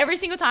 Every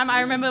single time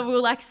I remember we were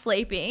like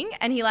sleeping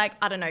and he like,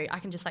 I don't know, I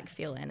can just like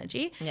feel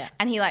energy. Yeah.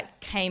 And he like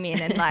came in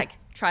and like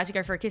tried to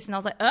go for a kiss and I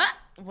was like,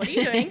 what are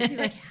you doing? He's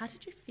like, how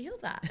did you feel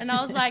that? And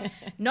I was like,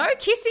 no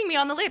kissing me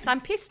on the lips.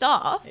 I'm pissed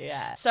off.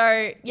 Yeah. So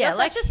yeah, You're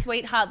like such a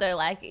sweetheart though.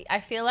 Like I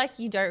feel like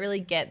you don't really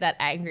get that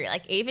angry.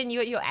 Like even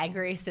you at your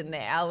angriest in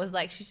there, I was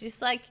like, she's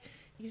just like,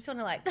 you just want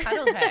to like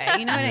cuddle her.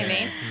 You know what I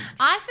mean?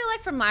 I feel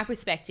like from my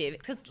perspective,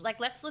 because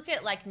like let's look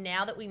at like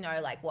now that we know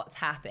like what's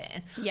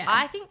happened. Yeah.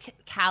 I think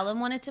Callum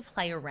wanted to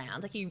play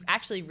around. Like he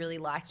actually really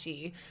liked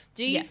you.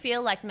 Do you Yeah.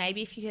 feel like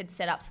maybe if you had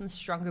set up some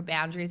stronger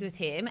boundaries with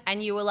him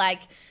and you were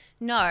like,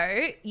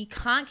 no, you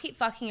can't keep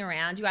fucking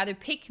around. You either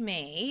pick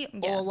me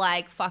Yeah. or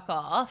like fuck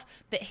off.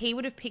 That he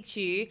would have picked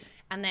you,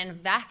 and then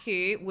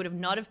Vaku would have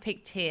not have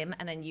picked him,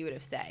 and then you would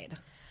have stayed.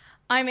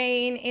 I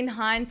mean, in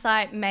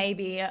hindsight,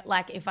 maybe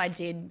like if I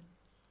did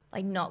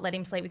like not let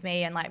him sleep with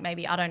me and like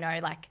maybe, I don't know,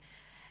 like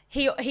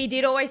he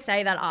did always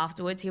say that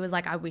afterwards. He was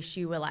like, I wish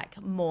you were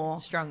like more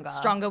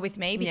stronger with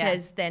me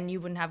because then you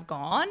wouldn't have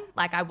gone.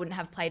 Like I wouldn't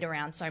have played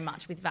around so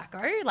much with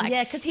Vako. Like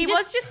Yeah, 'cause he he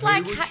was just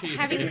like Who would she have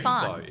having picked,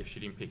 fun. though, if she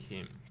didn't pick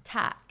him.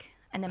 Tack.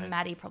 And then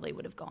Maddie probably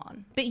would have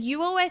gone. But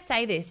you always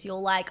say this. You're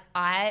like,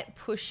 I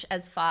push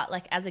as far,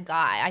 like as a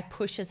guy, I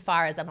push as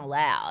far as I'm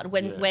allowed.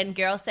 When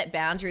girls set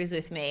boundaries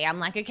with me, I'm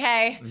like,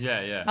 okay,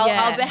 Yeah.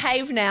 I'll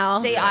behave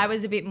now. See, I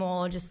was a bit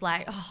more just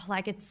like, oh,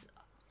 like it's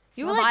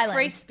you were Love like Island.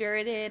 free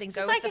spirited and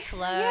Just go like with the flow.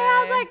 Yeah,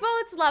 I was like, well,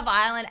 it's Love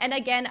Island. And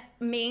again,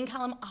 me and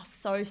Callum are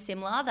so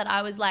similar that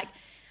I was like,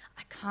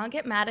 I can't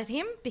get mad at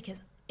him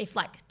because if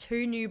like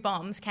 2 new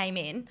bombs came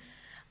in,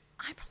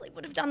 I probably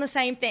would have done the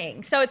same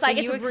thing. So it's So like,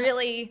 you it's were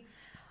really,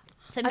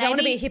 so I don't want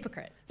to be a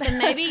hypocrite. So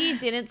maybe you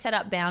didn't set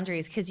up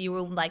boundaries because you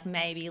were like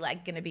maybe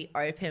like going to be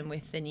open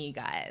with the new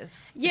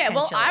guys. Yeah,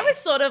 well, I potentially. was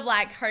sort of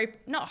like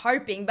not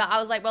hoping, but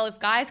I was like, well, if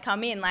guys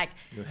come in, like,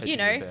 You're you hedging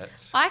know, your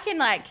bets. I can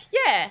like,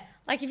 yeah,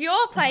 like if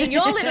you're playing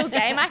your little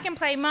game, I can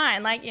play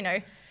mine, like, you know.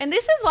 And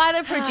this is why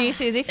the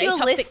producers, if Stay you're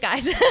toxic,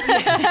 guys.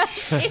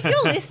 if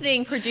you're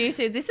listening,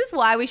 producers, this is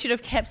why we should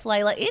have kept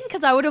Layla in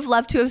because I would have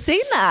loved to have seen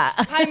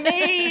that.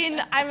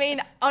 I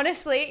mean,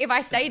 honestly, if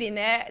I stayed in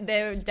there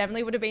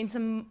definitely would have been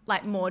some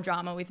like more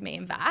drama with me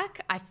and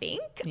Vac, I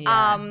think.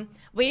 Yeah.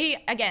 They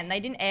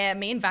didn't air.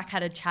 Me and Vac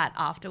had a chat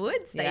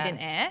afterwards. They Yeah. didn't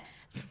air.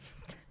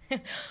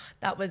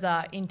 That was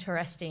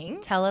interesting.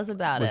 Tell us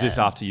about Was it. this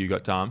after you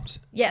got dumped?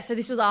 Yeah, so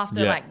this was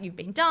after Yeah. like you've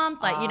been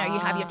dumped, like you know, you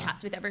have your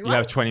chats with everyone. You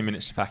have 20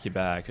 minutes to pack your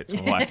bag. It's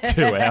more like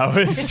 2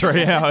 hours,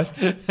 3 hours.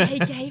 They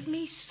gave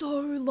me so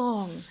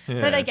long. Yeah.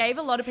 So they gave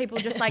a lot of people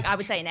just like, I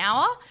would say an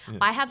hour.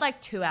 I had like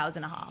 2 hours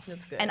and a half.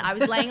 That's good. And I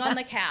was laying on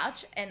the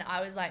couch and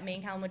I was like, me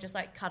and Callum were just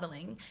like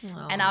cuddling.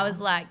 And I was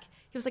like,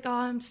 he was like, oh,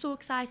 I'm so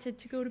excited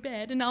to go to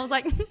bed. And I was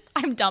like,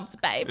 I'm dumped,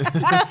 babe.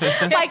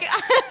 like,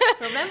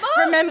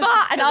 remember?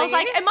 And I was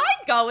like, am I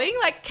going?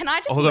 Like, can I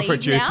just All the leave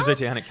producers now? are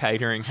down at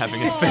catering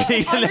having a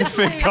feed and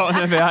Honestly. they've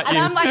forgotten about And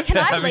you. I'm like, can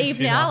I having leave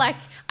dinner. now? Like,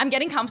 I'm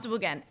getting comfortable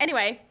again.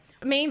 Anyway,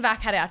 me and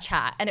Vac had our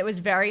chat and it was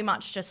very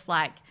much just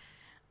like,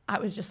 I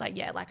was just like,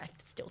 yeah, like, I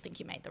still think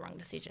you made the wrong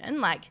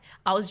decision. Like,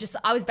 I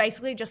was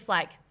basically just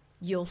like,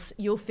 you'll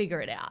figure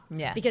it out.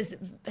 Yeah. Because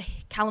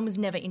Callum was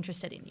never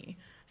interested in you.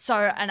 So,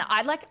 and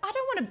I don't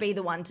want to be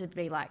the one to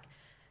be like,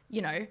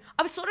 you know,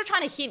 I was sort of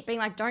trying to hint, being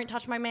like, don't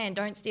touch my man,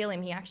 don't steal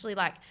him. He actually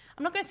like,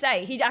 I'm not going to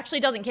say, he actually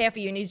doesn't care for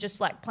you and he's just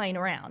like playing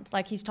around.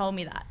 Like he's told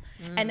me that.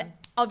 And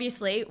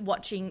obviously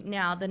watching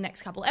now the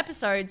next couple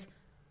episodes,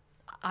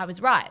 I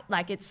was right.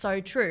 Like it's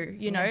so true.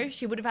 You know,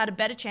 she would have had a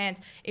better chance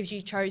if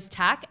she chose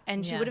Tack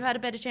and she Yeah. would have had a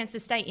better chance to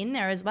stay in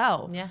there as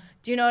well. Yeah.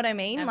 Do you know what I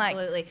mean?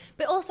 Absolutely.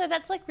 But also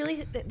that's like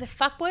really the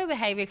fuckboy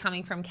behavior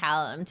coming from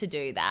Callum to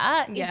do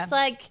that. Yeah. It's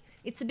like,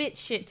 it's a bit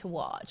shit to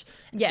watch.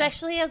 Yeah.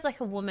 Especially as like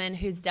a woman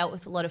who's dealt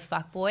with a lot of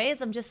fuckboys.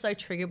 I'm just so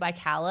triggered by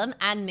Callum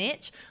and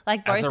Mitch.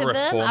 Like both As a of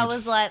them, I reformed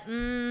was like,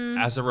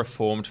 As a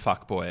reformed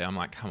fuckboy, I'm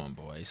like, come on,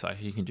 boys.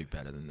 Like, you can do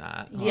better than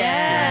that. Like,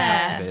 Yeah. You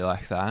don't have to be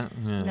like that.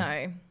 Yeah.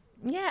 No.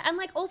 yeah. And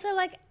like also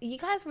like you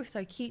guys were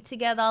so cute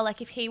together.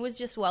 Like if he was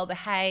just well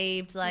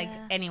behaved, like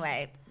Yeah.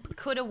 anyway.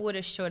 Coulda,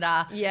 woulda,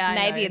 shoulda. Yeah, I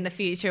maybe know. in the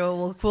future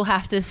we'll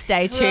have to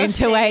stay tuned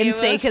to see, wait and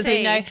see we'll because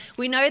see.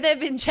 we know they've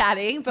been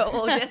chatting, but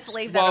we'll just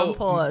leave that on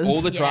pause.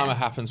 all the Yeah. drama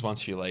happens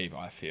once you leave,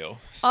 I feel.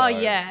 Oh So,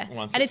 yeah,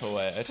 Once and it's all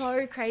aired. it's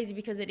so crazy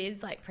because it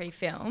is like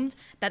pre-filmed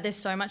that there's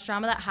so much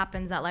drama that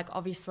happens that like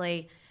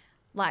obviously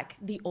like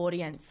the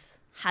audience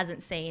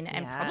hasn't seen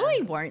and Yeah.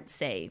 probably won't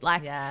see.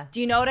 Like, Yeah. do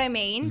you know what I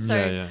mean? So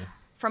Yeah.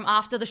 from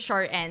after the show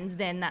ends,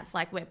 then that's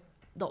like where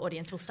the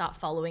audience will start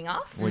following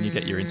us When you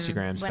get your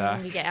Instagrams when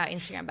back. we get our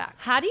Instagram back.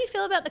 How do you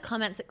feel about the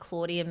comments that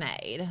Claudia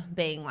made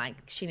being like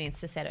she needs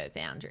to set her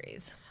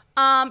boundaries?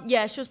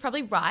 Yeah, she was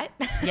probably right.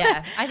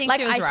 Yeah, I think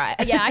she was right.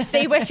 Yeah, I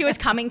see where she was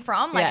coming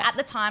from. Like Yeah. at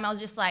the time, I was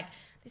just like,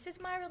 this is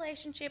my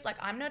relationship. Like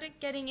I'm not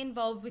getting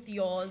involved with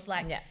yours.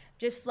 Like Yeah.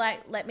 just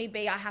like let me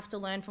be. I have to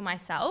learn for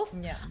myself.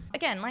 Yeah.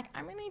 Again, like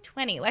I'm only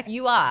 20. Like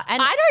You are.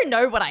 And I don't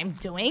know what I'm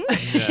doing,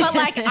 but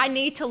like I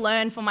need to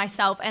learn for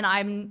myself, and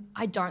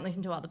I don't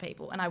listen to other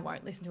people, and I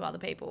won't listen to other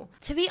people.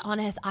 to be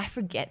honest, I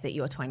forget that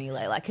you're 20,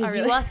 Layla, because Oh,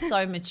 really? you are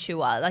so mature.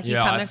 Like you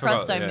Yeah, come I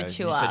across forgot, so yeah.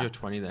 mature. You said you're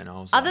 20 then. I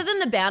was Other like, than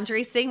the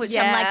boundaries thing, which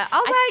I'm Yeah, like, I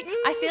was like,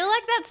 I feel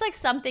like that's like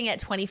something at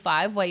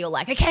 25 where you're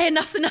like, okay,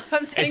 enough's enough.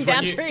 I'm setting it's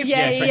when you, boundaries.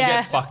 yeah, it's when you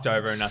yeah. get fucked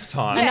over enough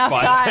times. Enough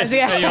by- times,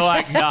 yeah. And you're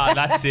like, nah,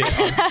 that's it.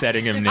 I'm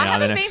setting him now. I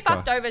haven't the been next guy.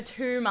 fucked over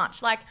too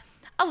much, like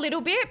a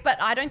little bit,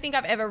 but I don't think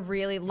I've ever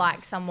really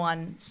liked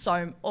someone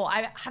or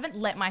I haven't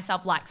let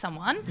myself like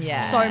someone Yeah.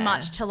 so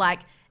much to like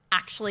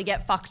actually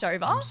get fucked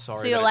over. I'm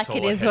sorry. So you're but like, it's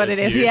it all is ahead what of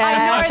it is, you. yeah.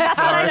 I know, that's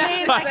what I Sorry.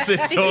 mean. Like, It's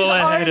this is all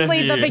ahead of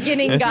only the you.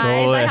 beginning, It's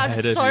guys. all I have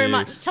ahead of so you.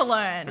 much to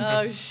learn.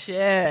 Oh,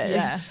 shit.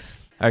 Yeah.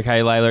 Okay,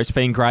 Layla, it's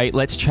been great.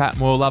 Let's chat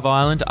more Love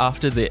Island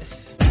after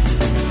this.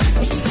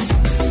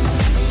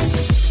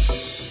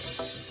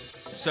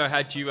 So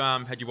had you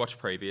watched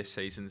previous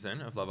seasons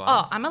then of Love Oh,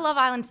 Island? I'm a Love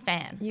Island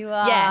fan. You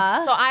are?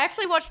 Yeah. So I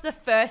actually watched the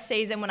first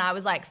season when I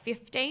was like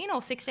 15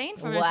 or 16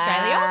 from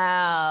Australia.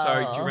 Wow.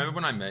 So do you remember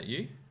when I met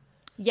you?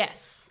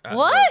 Yes. At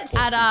What? the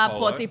At Polo?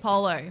 Portsea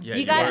Polo. Yeah,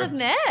 You guys were- have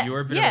met? You were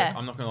a bit Yeah. of a,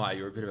 I'm not going to lie,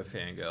 you were a bit of a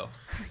fangirl.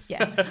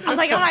 Yeah. I was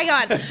like, oh my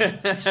God.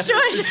 Shush.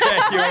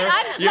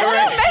 You were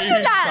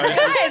Mention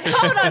that. Guys,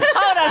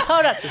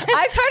 hold on.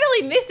 I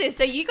totally missed this.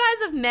 So you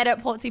guys have met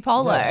at Portsea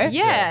Polo. Yeah.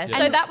 Yeah. Yeah.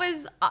 So that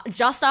was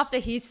just after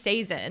his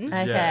season.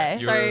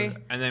 Okay.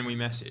 And then we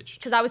messaged.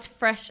 Because I was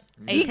fresh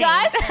 18. You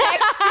guys texted?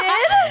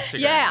 Instagram,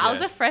 Yeah, I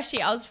was a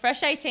freshie. I was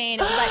fresh 18.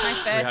 It was like my We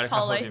had first a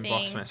couple polo of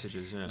inbox thing.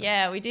 messages. Yeah.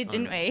 Yeah, we did, on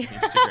didn't we?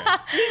 Instagram.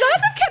 You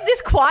guys have kept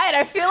this quiet.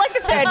 I feel like the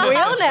third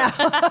wheel now.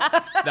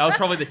 That was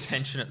probably the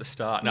tension at the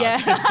start. No, Yeah.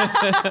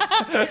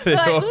 the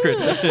awkward.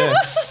 Yeah.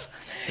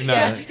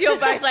 No. You're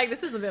both like,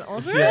 this is a bit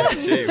awkward. Yeah,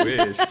 gee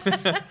whiz.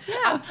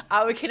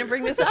 Are we going to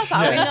bring this up?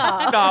 Are we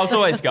not? No, I was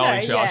always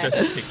going to. I was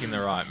yeah. just picking the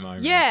right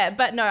moment. Yeah,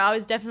 but no, I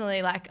was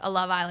definitely like a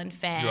Love Island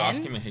fan. You were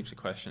asking me heaps of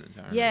questions. I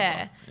remember.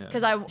 Yeah,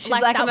 because I She's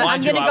like like, that I'm was-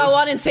 Mind going to you, go I was-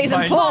 on in season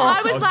mind 4. you,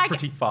 I was like-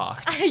 pretty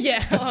fucked.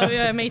 yeah, oh,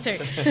 yeah, me too.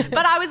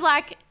 But I was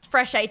like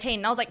fresh 18,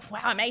 and I was like,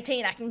 wow, I'm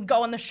 18. I can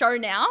go on the show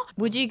now.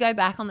 Would you go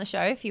back on the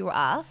show if you were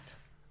asked?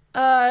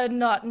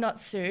 Not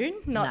soon.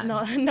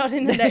 Not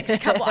in the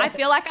next couple. I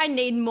feel like I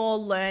need more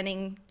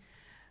learning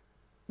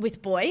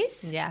with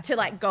boys Yeah. to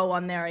like go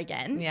on there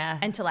again. Yeah.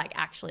 And to like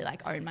actually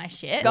like own my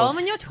shit. Go on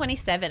when you're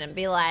 27 and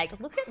be like,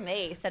 look at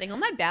me setting all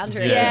my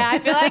boundaries. Yeah, I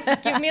feel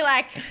like give me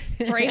like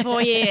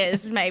 3-4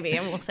 years maybe,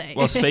 and we'll see.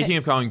 Well, speaking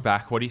of going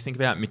back, what do you think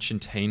about Mitch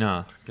and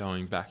Tina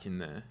going back in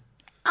there?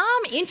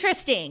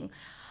 Interesting.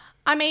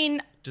 I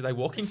mean, Do they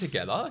walk in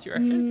together, do you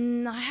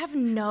reckon? I have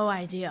no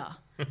idea.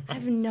 I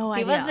have no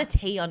Give idea. us the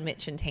tea on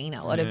Mitch and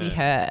Tina. What have you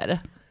heard?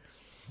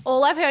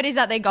 All I've heard is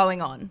that they're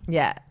going on.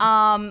 Yeah.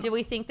 Do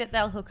we think that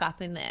they'll hook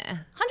up in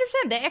there?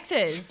 100%, they're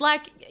exes.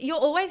 Like, you're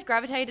always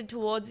gravitated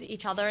towards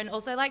each other, and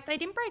also like they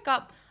didn't break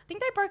up. I think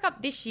they broke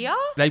up this year.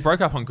 They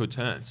broke up on good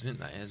terms, didn't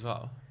they, as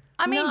well?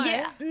 I mean, No.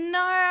 yeah,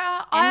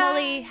 no.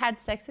 Emily had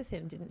sex with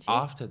him, didn't she?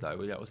 After, though,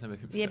 that was never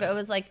confirmed. Yeah, but it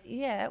was like,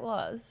 yeah, it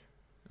was.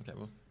 Okay,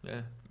 well,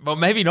 yeah. Well,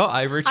 maybe not.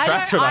 I I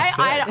retract don't, what I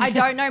said. I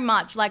don't know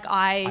much. Like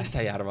I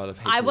stay out of other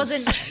people's I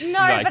wasn't. No,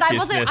 like, but I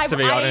wasn't. business, to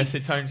be honest.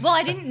 It turns, Well,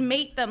 I didn't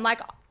meet them.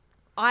 Like,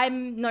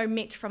 I'm no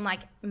Mitch from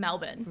like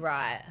Melbourne.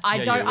 Right. I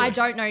Yeah, don't. you I would.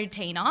 don't know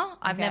Tina.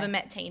 I've Okay. never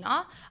met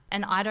Tina,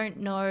 and I don't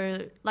know.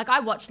 Like, I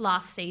watched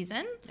last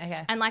season.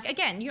 Okay. And like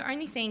again, you're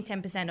only seeing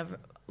 10% of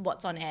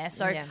what's on air,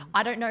 so Yeah.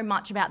 I don't know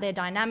much about their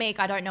dynamic.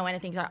 I don't know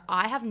anything. So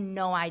I have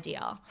no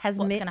idea. Has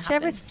what's Mitch gonna happen.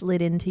 ever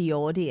slid into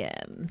your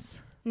DMs?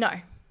 No.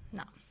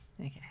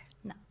 Okay.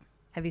 No.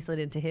 Have you slid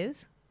into his?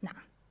 No.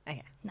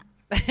 Okay. No.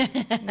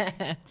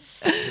 have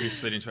you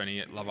slid into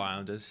any Love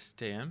Islanders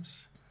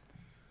DMs?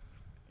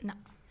 No.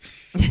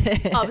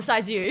 Oh,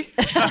 besides you.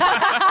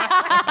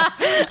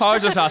 I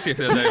was just asking if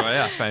there's anyone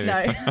else, maybe.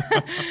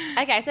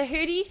 No. Okay, so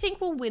who do you think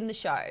will win the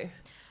show?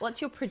 What's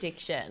your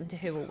prediction to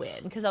who will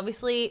win? Because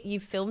obviously you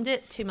filmed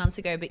it 2 months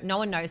ago, but no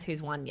one knows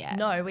who's won yet.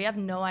 No, we have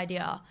no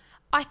idea.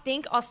 I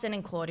think Austin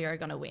and Claudia are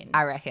going to win.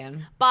 I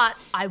reckon. But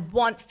I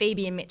want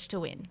Phoebe and Mitch to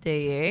win. Do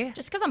you?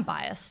 Just because I'm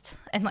biased.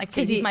 And like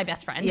Phoebe's my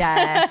best friend.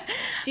 Yeah.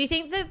 Do you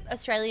think the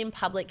Australian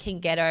public can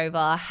get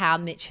over how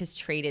Mitch has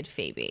treated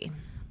Phoebe?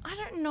 I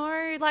don't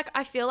know. Like,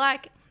 I feel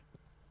like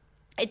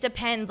it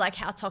depends, like,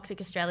 how toxic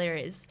Australia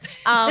is.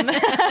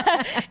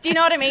 Do you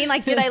know what I mean?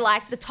 Like, do they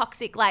like the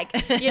toxic, like,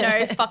 you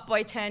know,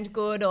 fuckboy turned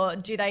good, or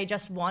do they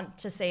just want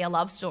to see a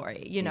love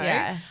story, you know?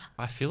 Yeah.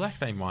 I feel like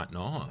they might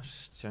not,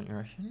 don't you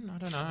reckon? I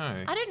don't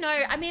know. I don't know.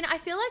 I mean, I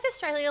feel like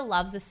Australia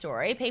loves a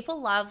story.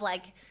 People love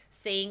like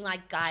seeing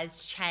like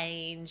guys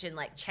change and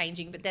like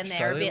changing, but then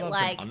they're Australia a bit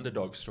loves an like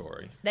underdog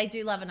story. they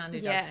do love an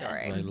underdog Yeah.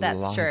 story. They That's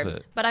love true.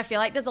 it. But I feel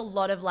like there's a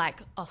lot of like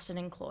Austin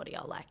and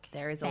Claudia, like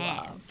There is a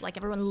fans. lot. Like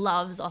everyone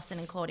loves Austin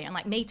and Claudia, and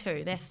like me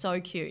too. They're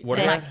so cute. What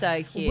They're They're about-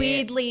 like so cute.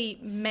 weirdly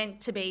meant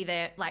to be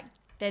there. Like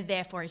they're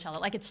there for each other.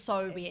 Like it's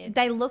so weird.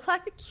 They look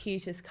like the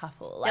cutest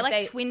couple. They're like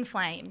they, twin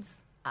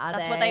flames. Are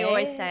That's what they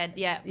always they? said.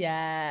 Yeah.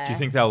 yeah. Do you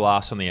think they'll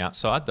last on the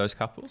outside, those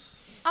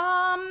couples?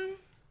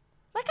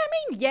 Like I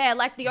mean, yeah.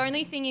 Like the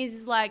only thing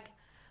is like,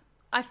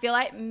 I feel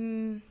like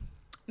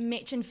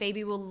Mitch and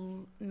Phoebe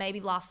will maybe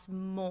last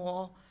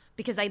more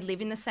because they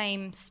live in the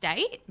same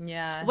state.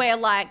 Yeah. Where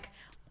like,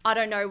 I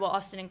don't know what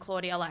Austin and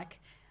Claudia like,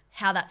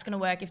 how that's gonna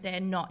work if they're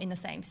not in the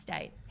same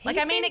state. Like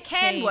I mean, it seems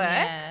can keen, work,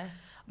 yeah.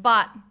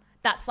 but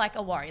that's like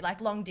a worry, like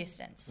long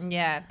distance.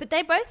 Yeah, but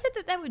they both said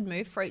that they would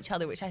move for each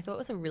other, which I thought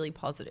was a really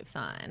positive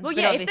sign. Well,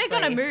 But yeah, if they're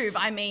gonna obviously- move,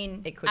 I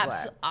mean, it could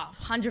work.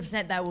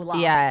 100% they will last.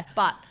 Yeah.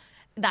 But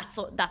that's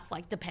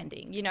like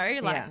depending, you know,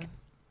 like. Yeah.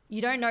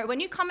 You don't know when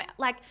you come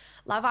like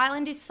Love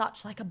Island is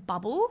such like a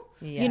bubble,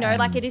 Yeah. you know,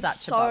 like it is Such a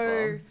so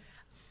bubble.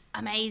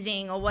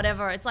 amazing or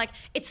whatever. It's like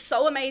it's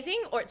so amazing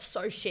or it's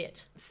so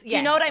shit. Do Yeah.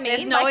 you know what I mean?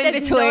 There's no like, in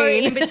there's no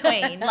between. in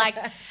between. Like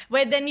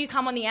where then you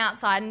come on the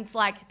outside and it's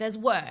like there's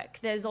work,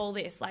 there's all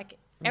this, like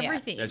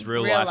everything. There's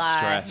real, Real life, life.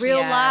 stress. Real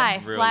Yeah.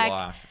 life, Real like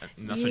life.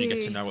 And that's when you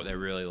get to you- know what they're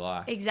really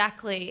like.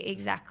 exactly.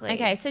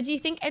 Okay, so do you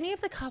think any of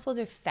the couples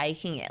are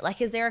faking it?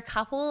 Like, is there a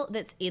couple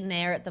that's in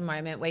there at the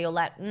moment where you're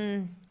like,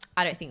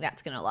 I don't think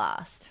that's going to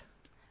last?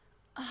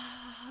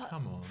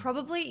 Come on.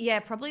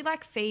 Probably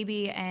like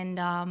Phoebe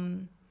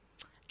and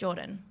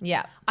Jordan.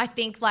 Yeah. I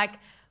think like,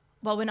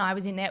 well, when I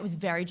was in there, it was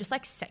very just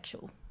like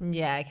sexual.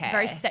 Yeah, okay.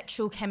 Very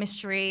sexual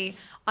chemistry.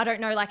 I don't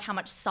know like how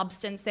much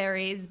substance there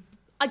is.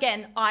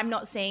 Again, I'm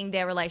not seeing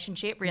their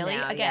relationship really.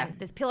 No, Again, yeah.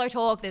 there's pillow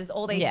talk, there's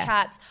all these Yeah.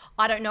 chats.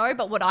 I don't know,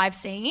 but what I've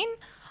seen,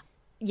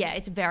 yeah,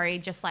 it's very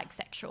just like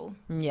sexual.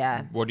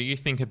 Yeah. What do you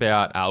think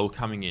about Al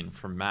coming in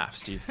from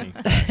maths? Do you think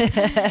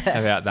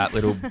about that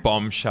little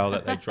bombshell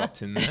that they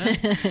dropped in there?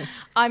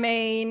 I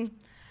mean,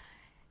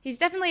 he's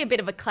definitely a bit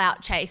of a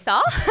clout chaser.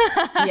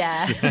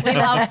 Yeah.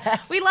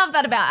 we love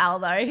that about Al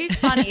though. He's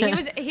funny.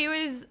 He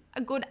was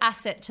a good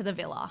asset to the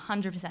villa,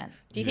 100%.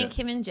 Do you think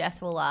him and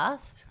Jess will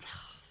last?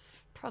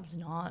 Probably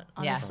not,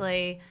 Yeah.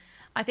 honestly.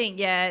 I think,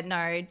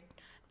 no.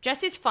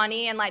 Jess is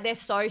funny and like they're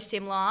so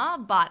similar,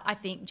 but I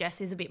think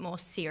Jess is a bit more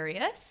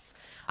serious.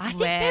 I think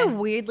where- they're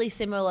weirdly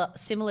similar.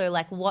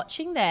 Like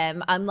watching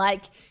them, I'm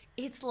like,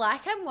 it's like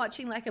I'm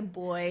watching like a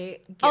boy.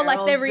 Oh,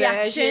 like their girl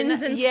reactions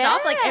version. and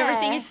stuff. Like Yeah.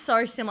 everything is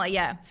so similar.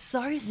 Yeah.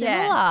 so Yeah.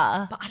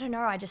 similar. But I don't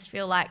know. I just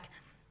feel like,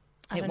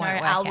 I It don't know,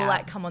 won't work Al will out.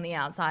 like come on the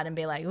outside and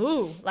be like,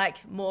 ooh,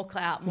 like more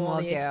clout, more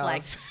More this. girls.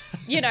 Like,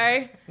 you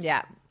know,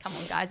 Yeah. come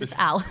on guys, it's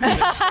Al.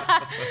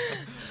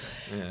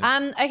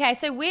 Okay,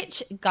 so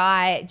which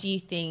guy do you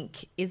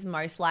think is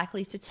most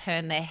likely to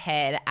turn their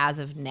head as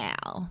of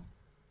now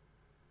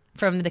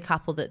from the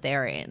couple that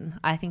they're in?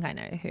 I think I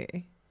know who.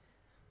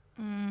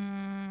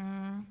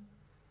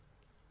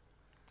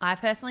 I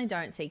personally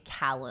don't see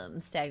Callum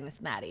staying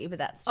with Maddie, but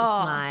that's just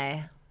Oh.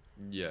 my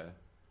Yeah.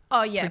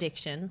 Oh, yeah.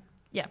 prediction.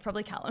 Yeah,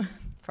 probably Callum.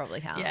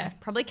 Probably Callum. Yeah,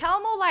 probably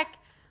Callum or like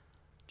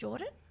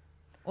Jordan.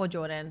 Or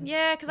Jordan.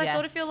 Yeah, because I Yeah.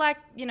 sort of feel like,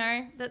 you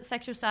know, that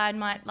sexual side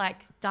might like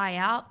die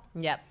out.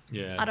 Yep.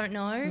 Yeah. I don't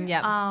know.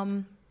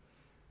 Yep.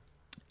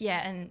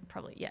 Yeah, and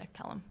probably,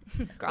 Callum.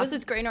 Grass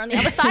is greener on the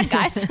other side,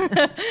 guys. Was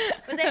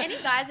there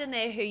any guys in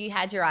there who you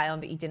had your eye on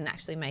but you didn't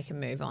actually make a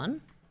move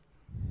on?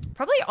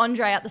 Probably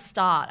Andre at the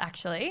start,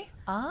 actually.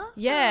 Ah.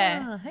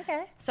 Yeah.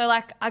 Okay. So,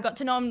 like, I got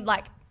to know him,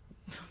 like,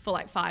 for,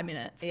 like, 5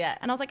 minutes. Yeah.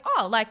 And I was like,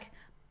 oh, like,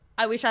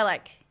 I wish I,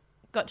 like,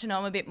 got to know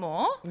him a bit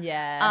more.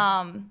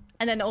 Yeah.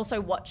 And then also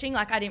watching,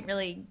 like, I didn't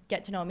really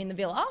get to know him in the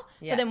villa.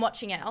 Yeah. So then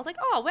watching it, I was like,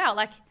 oh, wow,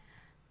 like,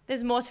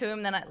 there's more to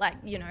him than I, like,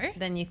 you know,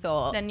 Then you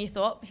thought, than you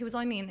thought. He was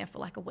only in there for,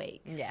 like, a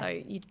week. Yeah. So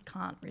you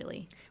can't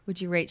really.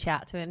 would you reach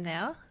out to him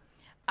now?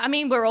 I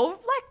mean, we're all,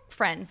 like,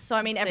 friends. So,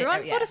 I mean, So,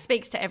 everyone yeah. sort of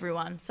speaks to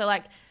everyone. So,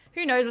 like,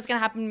 who knows what's going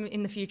to happen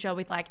in the future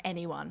with, like,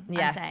 anyone,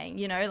 Yeah. I'm saying,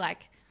 you know,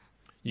 like.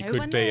 You No could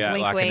one be knows. at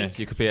Wink, like wink.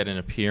 you could be at an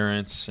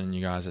appearance and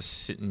you guys are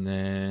sitting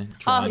there.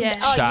 Oh, yeah.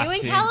 oh, you and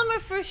chatting. Callum are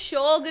for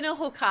sure gonna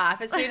hook up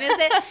as soon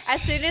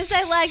as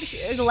they like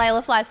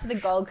Layla flies to the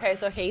Gold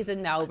Coast or he's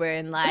in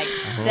Melbourne. Like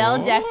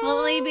there'll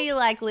definitely be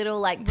like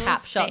little like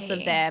pap shots of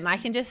see. them. I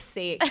can just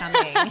see it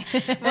coming.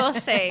 We'll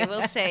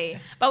see.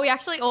 But we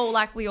actually all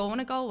want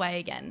to go away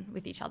again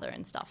with each other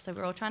and stuff. So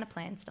we're all trying to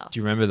plan stuff. Do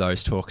you remember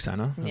those talks,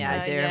 Anna?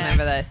 Yeah, I do Yeah.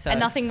 remember those. Stories. And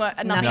nothing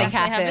actually happened.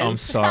 happened. I'm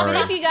sorry.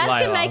 But if you guys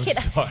can Layla, make I'm it,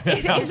 sorry.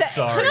 if I'm that-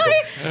 sorry.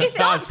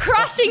 Stop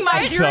crushing my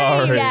I'm dream.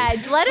 sorry.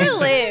 Yeah, let her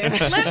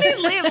live. Let me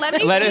live. Let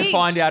me Let her think.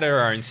 find out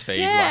her own speed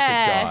like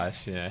Yeah. a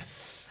guys. Yeah.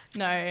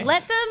 No.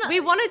 Let them.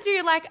 We want to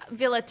do like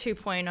Villa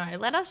 2.0.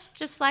 Let us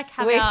just like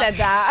have We our- said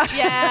that.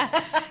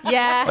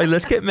 Yeah. Hey,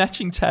 let's get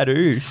matching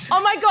tattoos.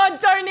 Oh my God,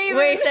 don't even.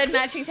 We said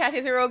matching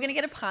tattoos. We were all going to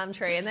get a palm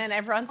tree, and then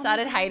everyone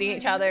started hating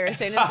each other as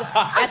soon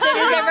as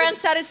everyone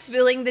started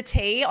spilling the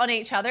tea on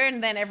each other,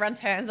 and then everyone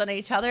turns on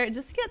each other. It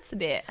just gets a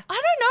bit. I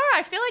don't know.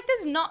 I feel like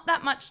there's not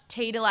that much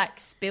tea to like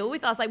spill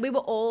with us. Like we were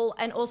all,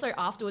 and also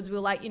afterwards we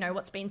were like, you know,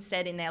 what's been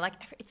said in there. Like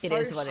it's It so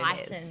is what it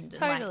heightened. is.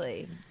 and, like,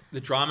 Totally. The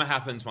drama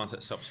happens once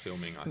it stops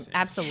filming, I think.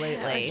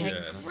 Absolutely. Yeah,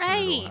 that's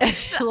Great.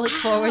 kinda Look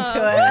forward to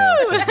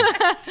it.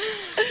 Yeah,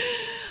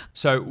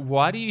 so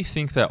why do you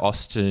think that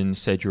Austin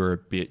said you were a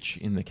bitch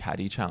in the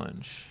caddy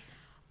challenge?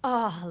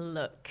 Oh,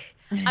 look.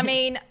 I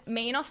mean,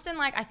 me and Austin,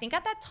 like, I think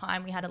at that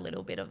time we had a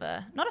little bit of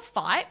a, not a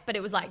fight, but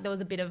it was like there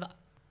was a bit of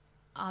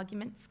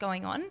arguments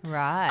going on.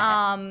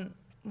 Right.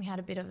 We had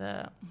a bit of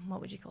a, what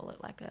would you call it?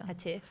 Like a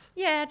tiff.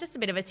 yeah, just a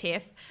bit of a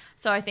tiff.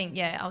 So I think,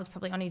 yeah, I was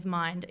probably on his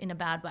mind in a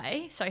bad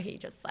way. So he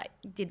just like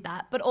did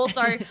that. But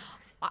also,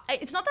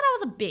 it's not that I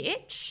was a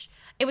bitch.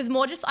 It was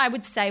more just I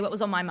would say what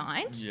was on my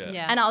mind.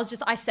 Yeah. And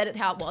I said it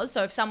how it was.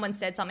 So if someone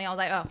said something, I was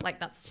like, oh, like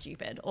that's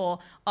stupid. Or,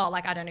 oh,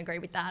 like I don't agree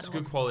with that. It's or,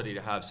 good quality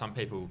to have. Some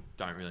people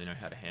don't really know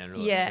how to handle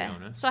it, to yeah. be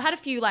honest. So I had a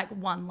few like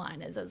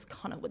one-liners, as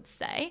Connor would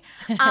say,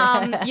 you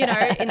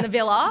know, in the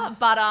villa.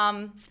 But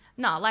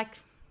no, like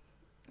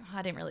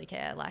I didn't really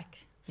care. Like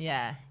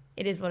Yeah.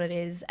 it is what it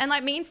is. And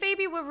like me and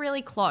Phoebe were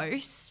really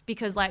close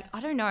because like, I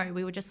don't know,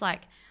 we were just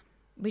like,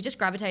 we just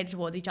gravitated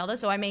towards each other.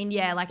 So I mean,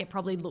 yeah, like it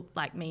probably looked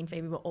like me and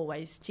Phoebe were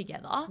always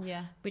together.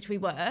 Yeah. Which we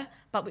were.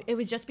 But it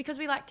was just because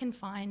we like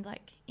confined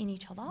like in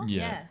each other.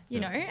 Yeah.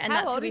 You know, and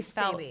How that's old how we is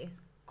felt Phoebe?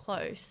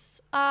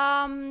 close.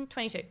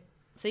 22.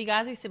 So you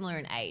guys are similar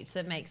in age, so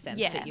it makes sense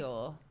Yeah. that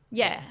you're.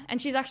 Yeah.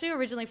 And she's actually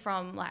originally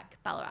from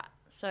like Ballarat.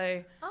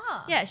 So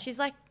Ah. yeah, she's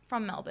like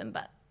from Melbourne,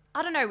 but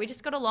I don't know, we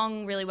just got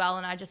along really well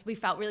and we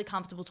felt really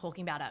comfortable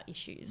talking about our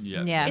issues.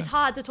 Yeah. Yeah. It's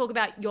hard to talk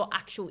about your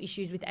actual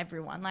issues with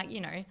everyone. Like,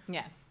 you know,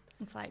 Yeah.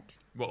 it's like,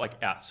 What,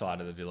 like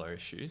outside of the villa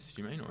issues,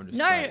 do you mean? Or just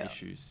No, like no.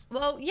 issues?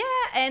 well, yeah,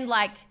 and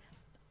like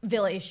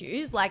villa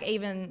issues, like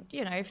even,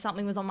 you know, if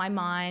something was on my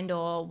mind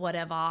or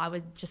whatever, I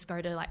would just go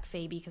to like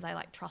Phoebe because I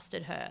like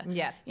trusted her.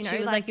 Yeah. You know, she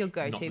was like your Not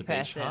go-to the beach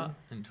person. hut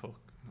and talk.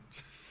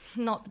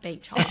 Not the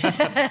beach hut.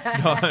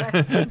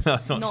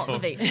 Not the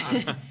beach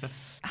hut.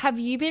 Have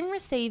you been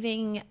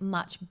receiving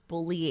much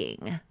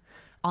bullying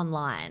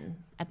online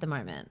at the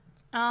moment?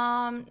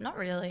 Not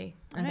really.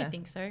 I Okay. don't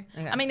think so.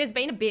 Okay. I mean, there's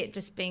been a bit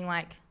just being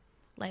like,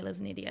 Layla's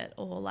an idiot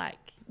or like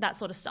that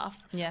sort of stuff.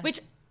 Yeah. Which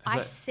I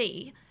But-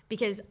 see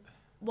because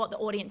what the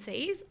audience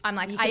sees, I'm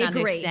like, You I can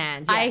agree.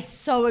 understand, I yeah.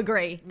 so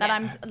agree that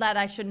Yeah. that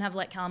I shouldn't have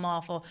let Callum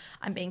off or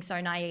I'm being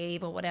so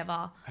naive or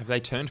whatever. Have they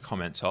turned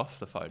comments off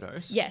the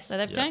photos? Yeah, so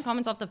they've Yeah. turned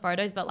comments off the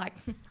photos, but like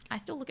I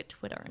still look at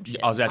Twitter and shit.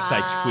 I was about to say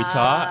Twitter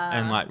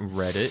and like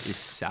Reddit is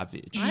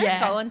savage. I don't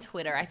Yeah. go on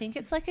Twitter. I think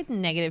it's like a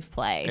negative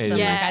place. It I'm is.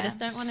 like, I just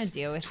don't want to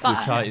deal with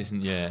But- Twitter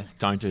isn't,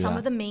 don't do Some that.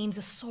 of the memes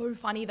are so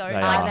funny though. They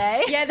It's are.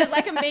 like, yeah, there's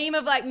like a meme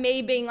of like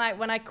me being like,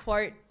 when I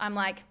quote, I'm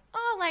like,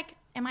 oh, like,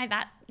 am I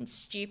that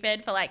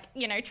stupid for like,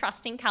 you know,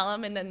 trusting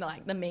Callum? And then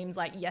like the meme's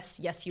like, yes,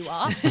 yes, you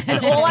are.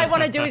 And all I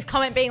want to do is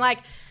comment being like,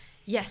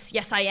 yes,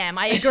 yes, I am.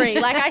 I agree.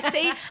 Like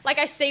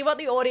I see what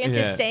the audience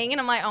Yeah. is seeing and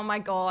I'm like, oh my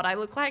God, I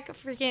look like a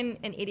freaking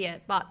an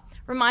idiot. But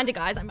reminder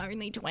guys, I'm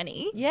only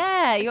 20.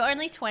 Yeah, you're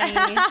only 20.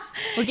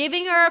 We're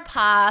giving her a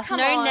pass. Come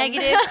no on.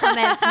 negative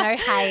comments, no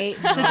hate.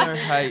 No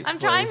hate, I'm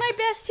trying my please.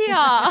 best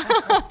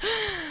here.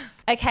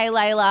 Okay,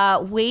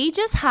 Layla, we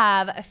just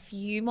have a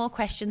few more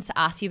questions to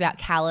ask you about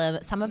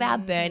Callum, some of our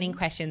burning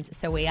questions.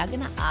 So we are going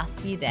to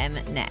ask you them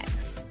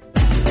next.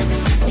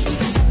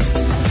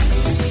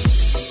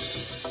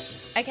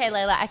 Okay,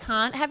 Layla, I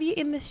can't have you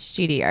in the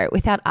studio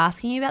without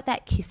asking you about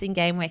that kissing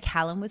game where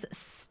Callum was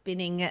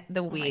spinning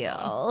the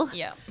wheel.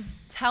 Yeah.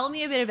 Tell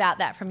me a bit about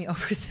that from your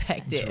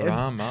perspective.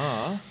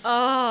 Drama.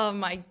 Oh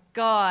my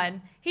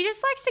God. He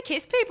just likes to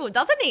kiss people,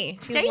 doesn't he?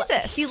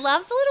 Jesus. He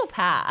loves a little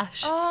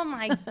pash. Oh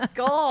my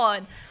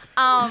God.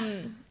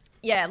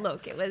 Yeah,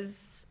 look, it was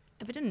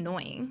a bit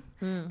annoying,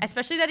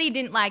 especially that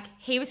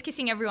he was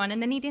kissing everyone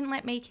and then he didn't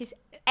let me kiss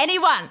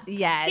anyone.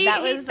 Yeah,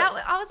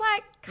 I was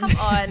like, come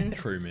on.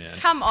 True, man.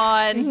 Come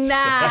on.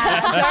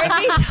 Nah, don't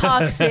be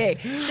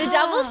toxic. The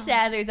double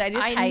standards, I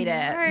just hate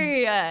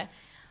it.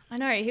 I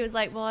know. He was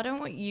like, well, I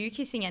don't want you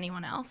kissing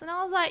anyone else. And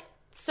I was like,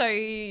 so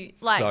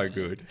like, So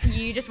good.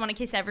 you just want to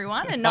kiss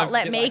everyone and not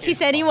let feel me like kiss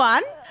it's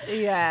anyone?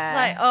 Yeah. It's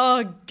like,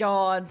 oh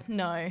God,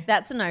 no.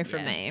 That's a no from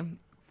Yeah. me.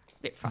 It's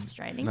a bit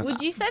frustrating. That's-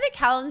 Would you say that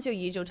Callum's your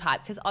usual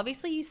type? Because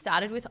obviously you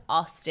started with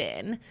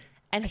Austin.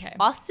 And Okay.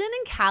 Austin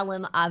and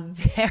Callum are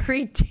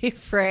very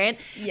different.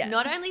 Yeah.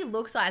 Not only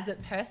looks-wise,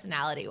 but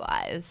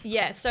personality-wise.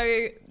 Yeah,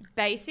 so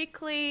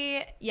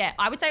basically, yeah,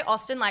 I would say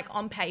Austin, like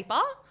on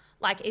paper,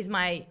 like is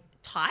my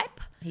type.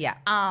 Yeah.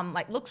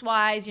 Like looks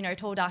wise, you know,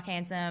 tall, dark,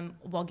 handsome,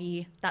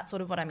 woggy, that's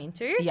sort of what I'm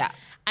into. Yeah.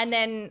 And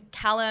then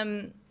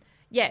Callum,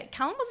 yeah,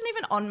 Callum wasn't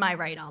even on my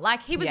radar.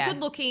 Like, he was Yeah. good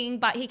looking,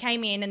 but he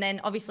came in and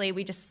then obviously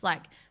we just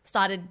like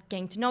started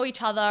getting to know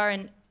each other,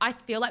 and I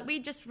feel like we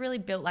just really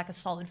built like a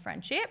solid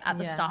friendship at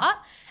the Yeah. start.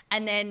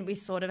 And then we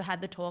sort of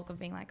had the talk of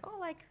being like, oh,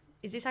 like,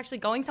 is this actually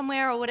going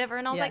somewhere or whatever?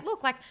 And I was Yeah. like,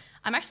 look, like,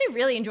 I'm actually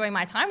really enjoying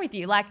my time with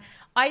you. Like,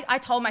 I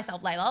told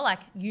myself, Layla, like,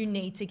 you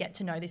need to get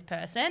to know this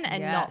person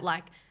and Yeah. not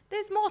like,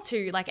 there's more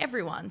to like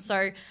everyone.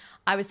 So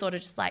I was sort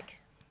of just like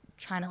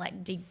trying to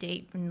like dig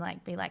deep and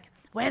like be like,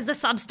 where's the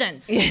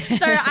substance?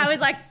 So I was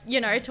like, you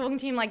know, talking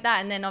to him like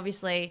that. And then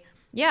obviously,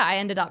 yeah, I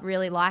ended up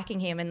really liking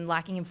him and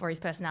liking him for his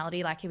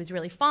personality. Like, he was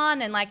really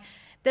fun. And like,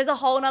 there's a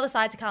whole other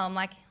side to Callum.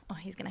 Like, oh,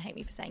 he's going to hate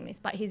me for saying this,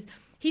 but he's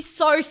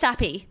so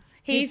sappy.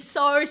 He's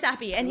so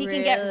sappy, and he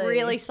can get Really?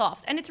 really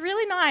soft, and it's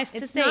really nice to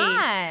It's see.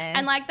 nice.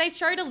 And like, they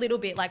showed a little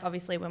bit, like,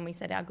 obviously when we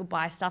said our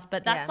goodbye stuff,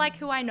 but that's Yeah. like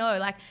who I know.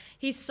 Like,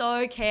 he's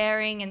so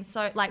caring and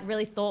so like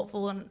really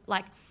thoughtful, and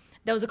like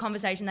there was a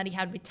conversation that he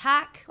had with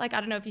Tack. Like, I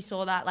don't know if you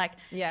saw that, like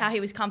Yeah. how he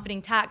was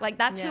comforting Tack. Like,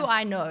 that's who Yeah.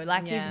 I know.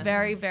 Like, he's Yeah.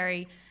 very,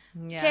 very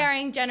Yeah.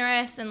 caring,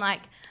 generous, and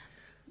like,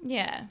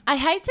 yeah. I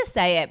hate to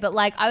say it, but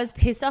like I was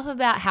pissed off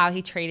about how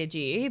he treated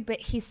you, but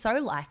he's so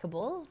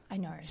likable. I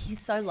know. He's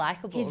so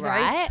likable, He's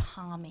right? very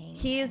charming.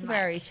 He is and,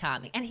 very like,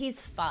 charming, and he's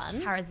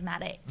fun.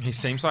 charismatic. He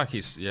seems like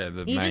he's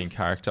the You main just-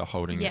 character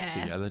holding Yeah.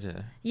 it together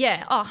there.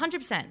 Yeah. Oh,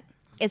 100%.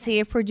 Is he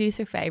a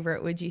producer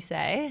favorite, would you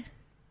say?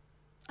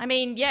 I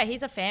mean, yeah,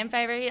 he's a fan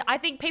favorite. I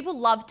think people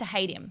love to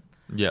hate him.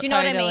 Yeah. Do you know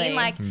what I Totally. mean?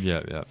 Like,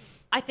 Yeah.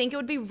 I think it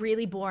would be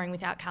really boring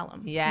without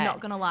Callum. Yeah. Not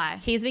gonna lie.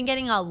 He's been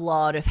getting a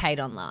lot of hate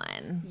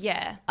online.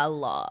 Yeah. A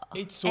lot.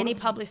 It's sort Any of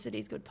publicity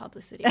is good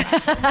publicity. a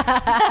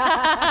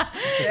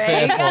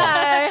fair you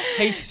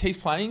point. He's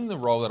playing the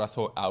role that I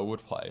thought Al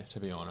would play, to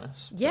be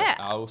honest. But Yeah.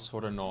 Al's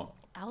sort of not.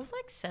 Al's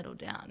like settled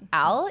down.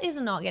 Al is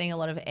not getting a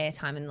lot of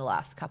airtime in the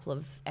last couple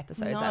of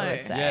episodes, I No.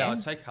 would say. Yeah, I'd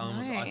say Callum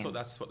was. No. I thought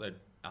that's what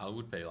Al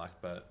would be like,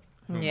 but.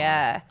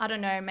 Yeah. I don't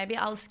know. Maybe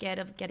Al's scared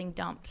of getting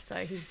dumped, so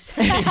he's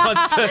He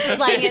wants to.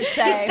 Playing it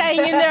safe. staying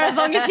in there as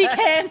long as he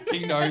can.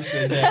 He knows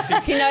they're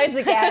there. He knows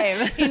the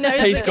game. He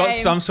knows He's the got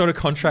game. some sort of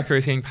contract where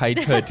he's getting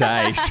paid per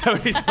day, so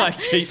he's like,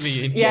 keep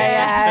me in here.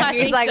 Yeah, I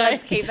He's think like, so.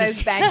 let's keep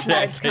those bank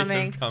Yeah, notes keep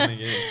him coming. coming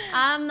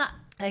in.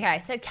 Okay,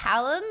 so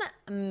Callum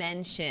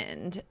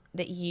mentioned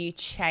that you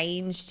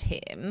changed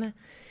him.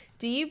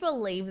 Do you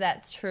believe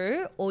that's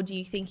true, or do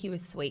you think he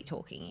was sweet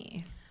talking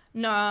you?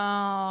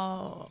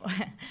 No.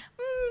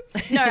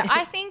 No,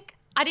 I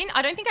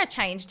don't think I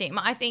changed him.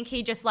 I think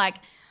he just like,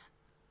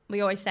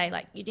 we always say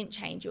like, you didn't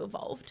change, you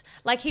evolved.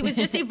 Like, he was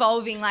just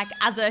evolving like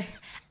as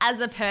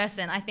a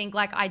person. I think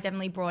like I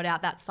definitely brought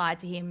out that side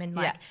to him, and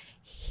like Yeah.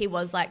 he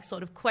was like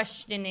sort of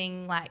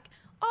questioning like,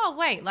 oh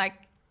wait, like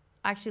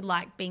I actually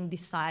like being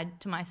this side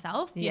to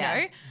myself, you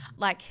Yeah. know?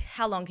 Like,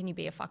 how long can you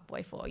be a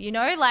fuckboy for? You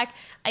know? Like,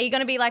 are you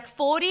gonna be like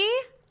 40?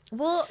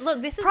 Well,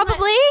 look, this is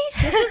Probably.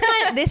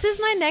 this is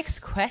my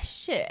next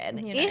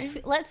question. You know?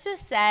 If let's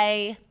just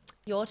say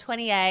you're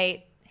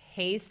 28,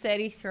 he's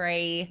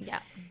 33. Yeah.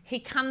 He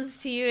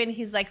comes to you and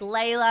he's like,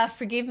 Layla,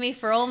 forgive me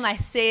for all my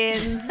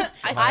sins.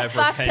 I have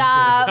fucked repented."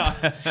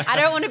 up. I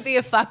don't want to be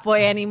a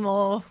fuckboy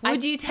anymore.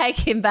 Would you take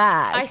him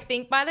back? I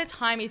think by the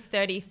time he's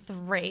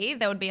 33,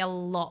 there would be a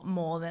lot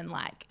more than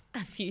like a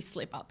few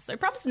slip ups. So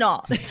perhaps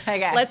not.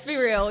 Okay. Let's be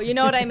real. You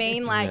know what I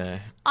mean? Like, Yeah.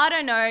 I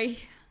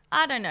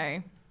don't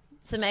know.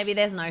 So maybe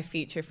there's no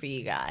future for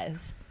you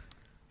guys.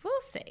 We'll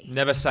see.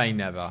 Never say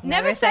never.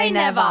 Never say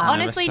never. never.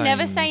 Honestly, Never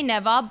never say say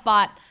never,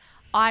 but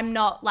I'm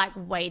not like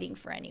waiting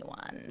for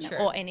anyone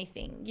Sure. or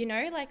anything. You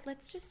know, like,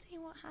 let's just see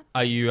what happens.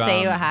 Are you?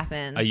 See what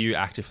happens. Are you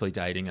actively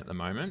dating at the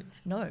moment?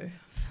 No.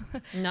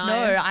 No.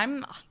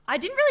 No, I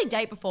didn't really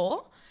date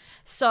before.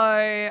 So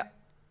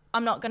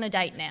I'm not going to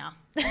date now.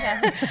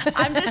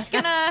 I'm just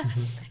going to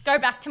go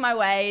back to my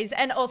ways.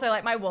 And also,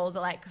 like, my walls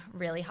are like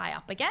really high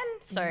up again.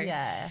 So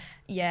Yeah.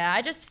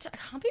 I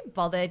can't be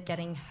bothered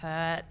getting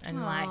hurt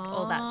and like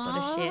all that sort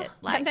of shit.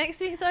 Like, That makes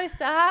me so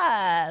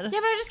sad. yeah,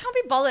 but I just can't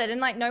be bothered. And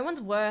like, no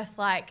one's worth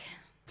like,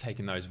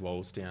 Taking those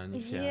walls down.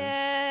 You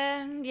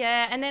found.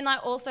 yeah. And then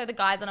like also the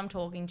guys that I'm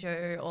talking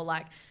to or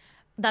like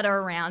that are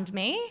around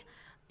me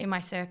in my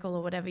circle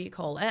or whatever you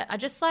call it, I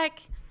just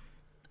like,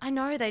 I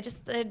know they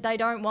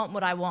don't want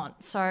what I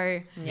want.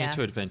 So You Yeah. need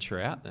to adventure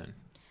out then.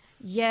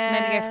 yeah.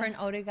 Maybe go for an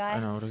older guy.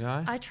 An older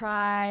guy. I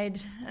tried.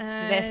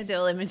 They're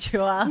still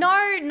immature.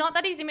 No, not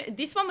that he's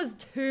this one was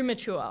too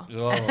mature.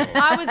 Oh.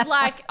 I was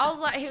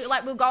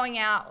like, we were going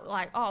out,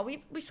 like, oh,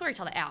 we saw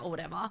each other out or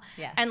whatever.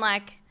 Yeah. And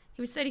like,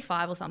 he was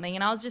 35 or something.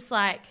 And I was just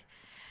like,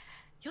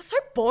 you're so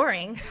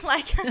boring.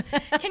 Like,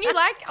 can you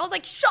like, I was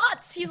like,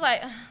 shots. He's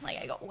like,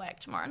 I got work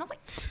tomorrow. And I was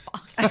like,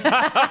 fuck.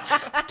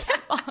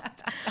 Get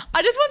fucked.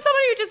 I just want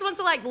someone who just want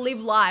to like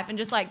live life and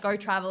just like go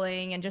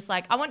traveling and just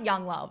like, I want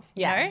young love,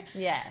 you know?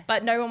 Yeah.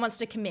 But no one wants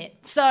to commit.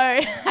 So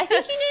I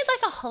think you need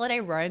like a holiday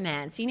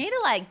romance. You need to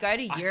like go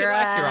to Europe. I feel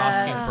like you're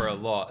asking for a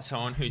lot.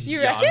 Someone who's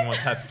young reckon?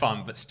 wants to have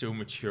fun but still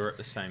mature at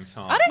the same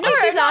time. I don't think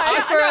she's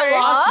asking for a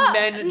Us lot.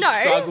 men No.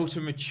 struggle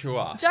to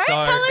mature. Don't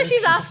tell her she's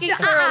it's just- asking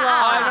for a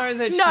lot. I know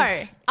that no,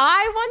 she's...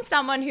 I want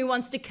someone who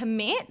wants to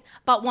commit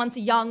but wants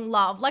young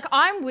love. Like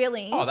I'm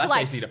willing Oh, to that's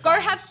like easy to go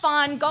find. have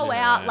fun, go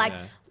Yeah, out, like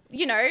yeah.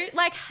 you know,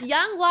 like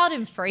Young, wild,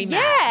 and free, man.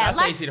 yeah, That's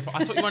like easy to find.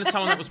 I thought you wanted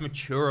someone that was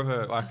mature of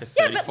a, like a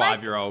Yeah, but, like,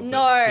 35-year-old.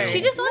 no. But still.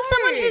 She just wants No.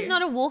 someone who's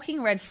not a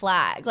walking red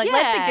flag. Like,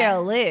 let the Yeah.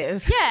 girl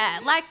live. yeah,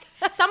 like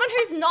someone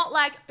who's not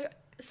like.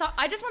 So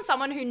I just want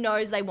someone who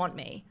knows they want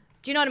me.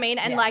 Do you know what I mean?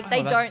 And Yeah. like they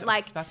Oh, that's- don't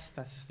like. That's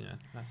yeah.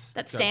 That's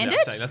goes standard?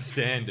 without saying. That's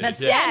standard.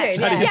 That's yeah.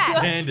 standard, That yeah. is Yeah.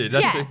 standard.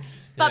 That's Yeah. the-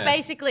 But yeah.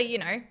 basically, you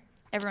know,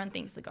 everyone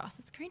thinks the grass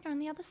is greener on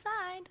the other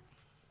side.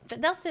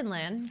 But they'll soon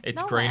learn.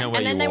 It's No greener way. where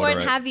And then you they water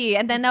won't it. have you.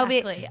 And then they'll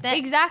Exactly. be...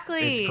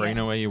 Exactly. It's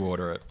greener where you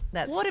water it.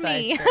 That's Water so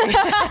me. true.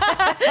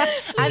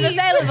 I'm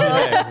available.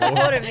 Yeah,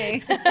 Water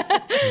me.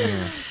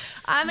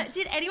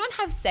 Did anyone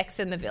have sex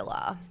in the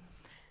villa?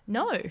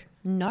 No.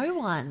 No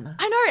one.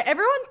 I know.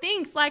 Everyone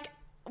thinks like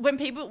when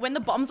the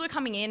bombs were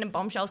coming in and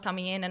bombshells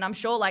coming in, and I'm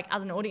sure like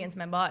as an audience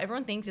member,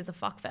 everyone thinks it's a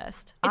fuck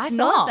fest. It's I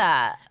not thought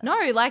that. No,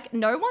 like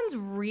no one's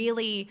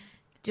really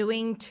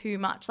doing too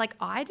much. Like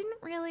I didn't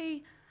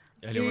really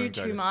Anyone do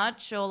go too to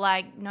much, or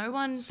like no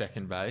one.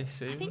 Second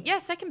base. Even? I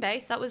think second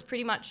base. That was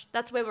pretty much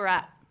that's where we're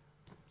at.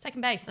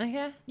 Second base.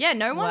 Okay. Yeah,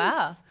 no one's.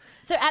 Wow.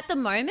 So at the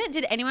moment,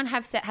 did anyone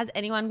have sex? Has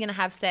anyone going to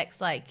have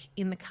sex like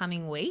in the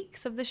coming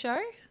weeks of the show?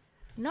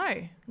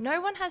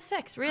 No one has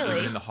sex Even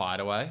really. in the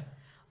hideaway.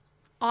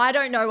 I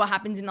don't know what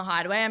happens in the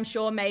hideaway. I'm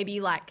sure maybe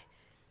like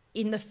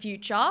in the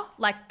future,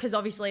 like because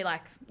obviously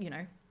like you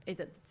know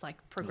it's like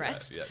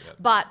progressed. yeah.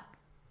 But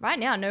right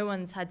now, no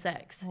one's had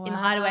sex in the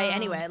hideaway Wow.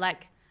 anyway.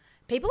 Like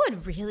people are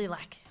really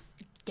like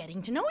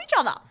getting to know each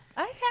other.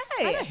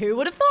 Okay. Who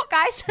would have thought,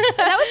 guys? So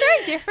that was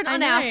very different I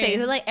on our know.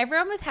 season. Like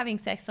everyone was having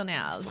sex on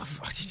ours.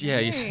 Yeah,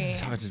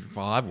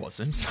 well, I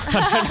wasn't.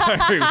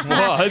 I don't know who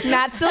was.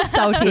 Matt's still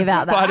salty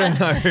about I don't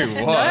know who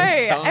was.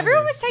 No, Tell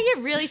everyone me. was taking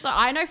it really slow.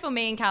 I know for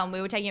me and Callum, we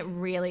were taking it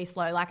really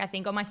slow. Like I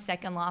think on my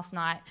second last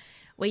night,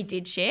 we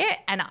did shit,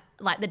 and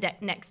like the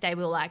next day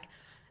we were like,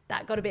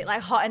 that got a bit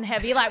like hot and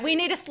heavy. Like we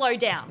need to slow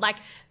down. Like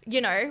you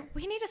know,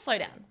 we need to slow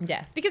down.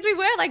 Yeah. because we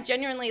were like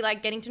genuinely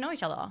like getting to know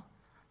each other.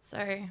 So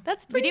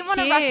That's we pretty didn't want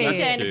to rush cute. into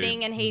That's anything,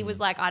 cute. and he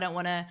was like, I don't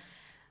want to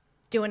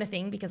do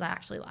anything because I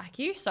actually like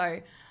you. So,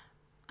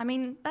 I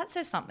mean, that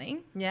says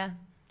something. Yeah.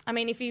 I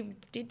mean, if he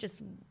did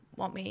just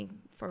want me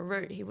for a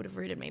root, he would have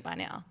rooted me by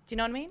now. Do you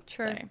know what I mean?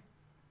 True. So,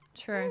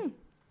 True.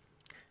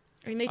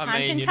 only time I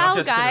mean, can you're tell, not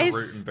just guys. going to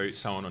root and boot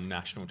someone on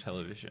national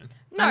television.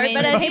 No, I mean,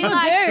 but I mean, people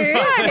like, do.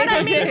 No, but I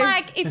People mean, do.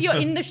 like, if you're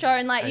in the show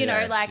and like, you know,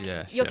 Yes, like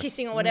yes, you're yeah.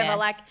 kissing or whatever, Yeah.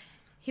 like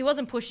he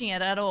wasn't pushing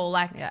it at all.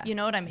 Like, Yeah. you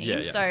know what I mean?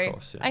 Yeah, so, of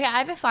course. Yeah. Okay, I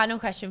have a final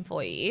question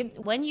for you.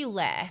 When you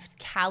left,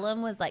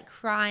 Callum was like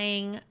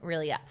crying,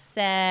 really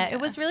upset. It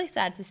was really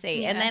sad to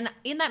see. And Yeah. then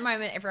in that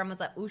moment, everyone was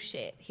like, oh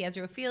shit, he has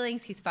real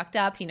feelings. He's fucked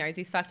up. He knows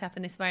he's fucked up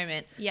in this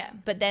moment. Yeah.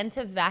 But then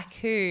to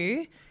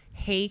Vaku,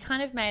 he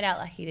kind of made out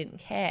like he didn't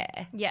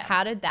care. Yeah.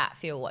 How did that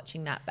feel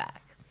watching that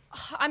back?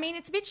 I mean,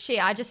 it's a bit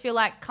shit. I just feel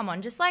like, come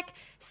on, just like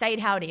say it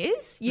how it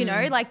is, you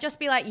know? Like just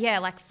be like, yeah,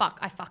 like fuck,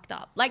 I fucked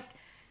up. Like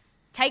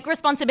take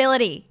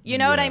responsibility. You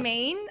know what I Yeah.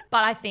 mean?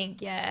 But I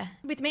think, yeah,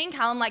 with me and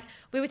Callum, like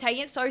we were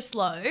taking it so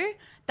slow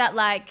that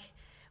like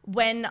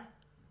when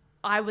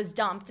I was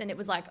dumped and it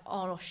was like,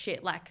 oh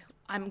shit, like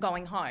I'm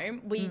going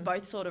home, we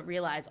both sort of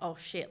realized, oh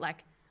shit,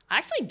 like I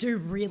actually do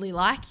really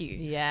like you.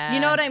 Yeah. You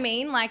know what I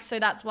mean? Like, so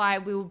that's why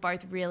we were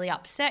both really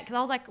upset because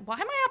I was like, why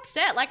am I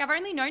upset? Like, I've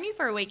only known you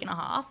for a week and a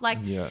half. Like,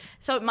 Yeah.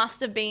 so it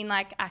must have been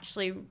like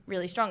actually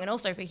really strong. And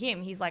also for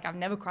him, he's like, I've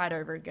never cried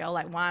over a girl.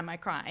 Like, why am I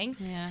crying?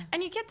 Yeah.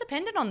 And you get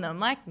dependent on them.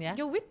 Like, Yeah.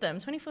 you're with them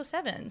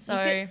 24/7.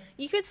 So,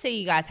 You could see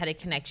you guys had a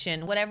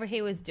connection. Whatever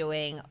he was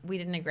doing, we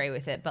didn't agree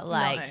with it. But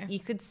like, No. you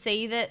could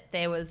see that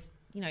there was,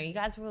 you know, you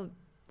guys were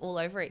all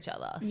over each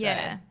other. So.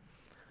 yeah.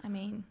 I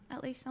mean,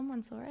 at least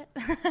someone saw it.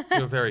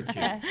 You're very cute.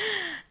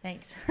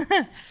 Thanks.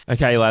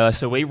 Okay, Layla.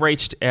 So we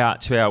reached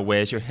out to our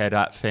Where's Your Head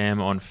At fam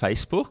on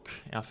Facebook,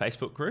 our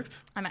Facebook group.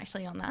 I'm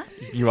actually on that.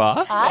 You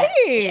are?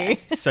 Hey.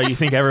 So you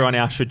think everyone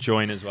else should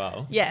join as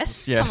well?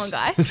 Yes. Yes. Come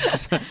on,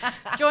 guys.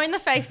 Join the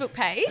Facebook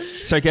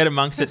page. So get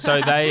amongst it.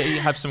 So they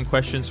have some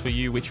questions for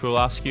you, which we'll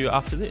ask you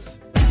after this.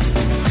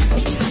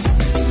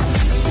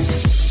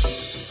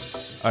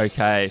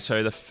 Okay,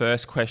 so the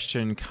first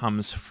question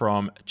comes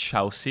from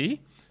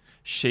Chelsea.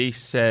 She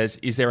says,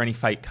 is there any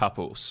fake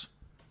couples?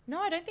 No,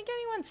 I don't think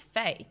anyone's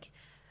fake.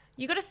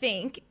 You got to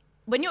think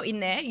when you're in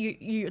there,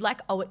 you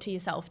like owe it to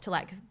yourself to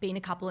like be in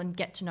a couple and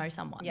get to know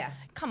someone. Yeah.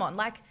 Come on,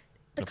 like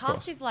the Of cast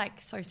course. is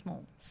like so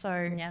small, so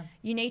Yeah.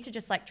 you need to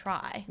just like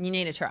try. You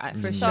need to try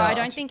for So sure. I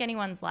don't think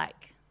anyone's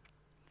like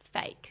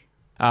fake.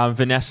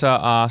 Vanessa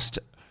asked,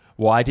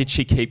 why did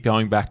she keep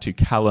going back to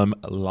Callum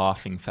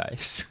laughing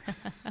face?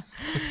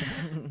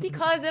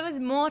 Because there was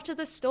more to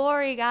the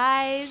story,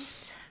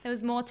 guys. there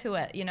was more to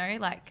it, you know,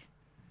 like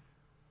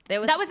There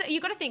was that was, you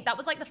got to think that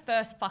was like the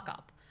first fuck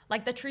up,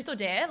 like the truth or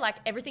dare, like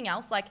everything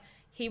else, like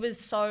he was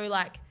so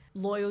like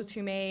loyal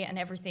to me and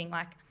everything.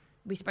 Like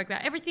we spoke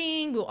about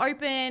everything, we were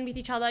open with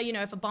each other, you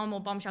know, if a bomb or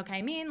bombshell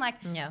came in, like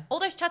all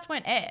those chats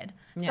weren't aired.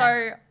 Yeah.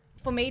 So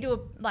for me to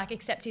like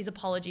accept his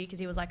apology, because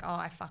he was like, oh,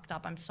 I fucked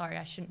up, I'm sorry,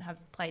 I shouldn't have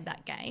played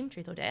that game,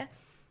 truth or dare,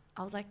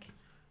 I was like,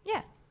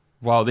 yeah.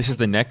 Well, this is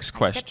the next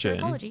I accept your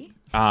question.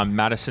 apology.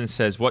 Madison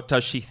says, what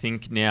does she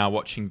think now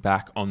watching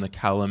back on the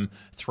Callum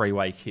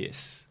three-way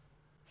kiss?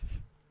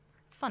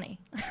 It's funny.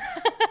 Do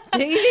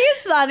you think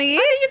it's funny? I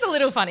think it's a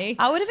little funny.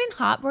 I would have been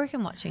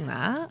heartbroken watching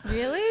that.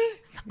 Really?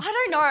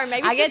 I don't know.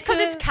 Maybe I it's just get because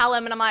to- it's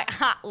Callum and I'm like,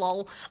 ha,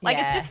 lol. Like,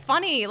 it's Yeah. just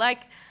funny.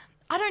 Like,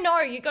 I don't know.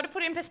 You got to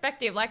put it in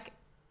perspective. Like,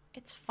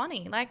 it's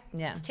funny. Like,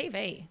 Yeah. it's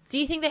TV. Do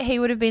you think that he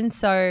would have been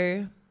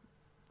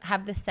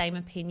have the same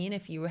opinion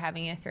if you were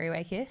having a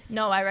three-way kiss?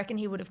 No, I reckon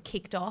he would have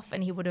kicked off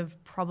and he would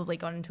have probably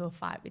got into a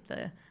fight with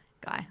the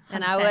guy. 100%.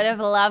 And I would have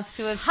loved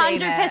to have seen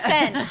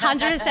 100%.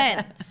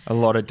 100%. A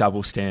lot of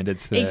double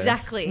standards there.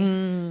 Exactly.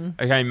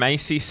 Okay,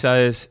 Macy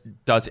says,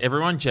 does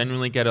everyone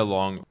genuinely get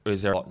along, or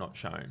is there a lot not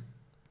shown?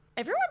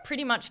 Everyone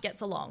pretty much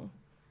gets along.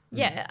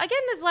 Yeah. Again,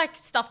 there's like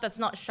stuff that's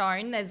not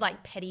shown. There's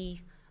like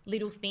petty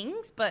little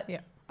things, but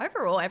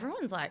overall,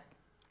 everyone's like,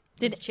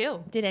 just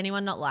chill. Did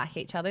anyone not like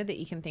each other that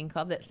you can think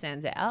of that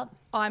stands out?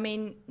 I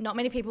mean, not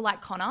many people like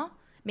Connor.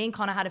 Me and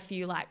Connor had a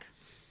few like,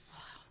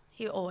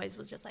 he always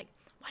was just like,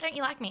 why don't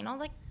you like me? And I was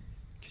like,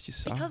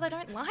 because I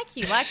don't like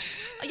you. Like,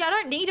 I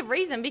don't need a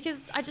reason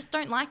because I just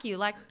don't like you.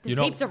 Like, there's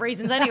heaps of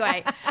reasons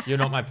anyway. You're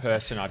not my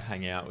person I'd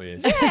hang out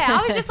with. Yeah,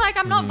 I was just like,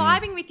 I'm not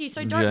vibing with you.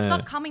 So don't Yeah.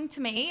 stop coming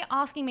to me,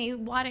 asking me,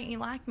 why don't you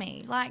like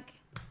me? Like,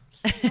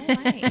 no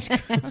way.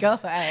 Go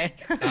away.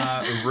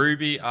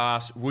 Ruby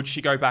asked, would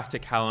she go back to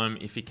Callum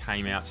if he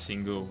came out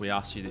single? We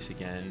asked you this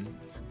again.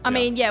 I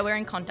mean, yeah, we're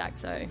in contact,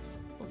 so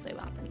we'll see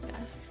what happens,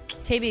 guys.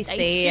 TBC,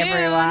 Stay tuned.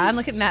 everyone.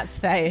 Look at Matt's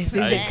face.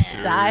 He's Stay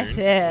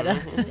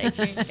excited. Stay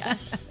tuned,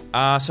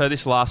 guys. So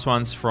this last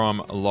one's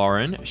from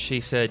Lauren.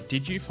 She said,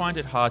 did you find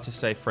it hard to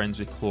stay friends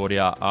with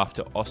Claudia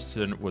after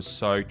Austin was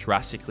so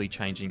drastically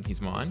changing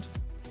his mind?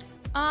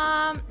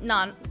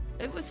 None.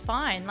 It was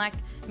fine. Like,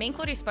 me and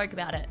Claudia spoke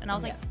about it, and I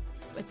was like,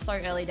 it's so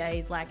early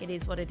days. Like, it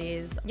is what it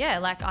is. Yeah,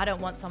 like, I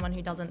don't want someone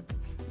who doesn't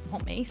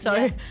want me.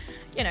 So,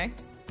 you know,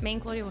 me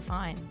and Claudia were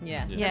fine.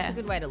 Yeah, Yeah. that's a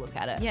good way to look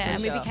at it. Yeah, for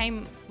and we sure.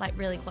 became, like,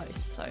 really close.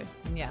 So,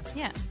 Yeah.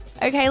 yeah.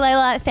 Okay,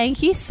 Layla,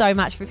 thank you so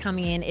much for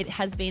coming in. It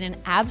has been an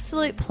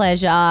absolute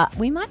pleasure.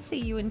 We might see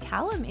you and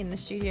Callum in the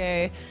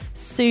studio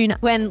soon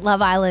when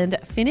Love Island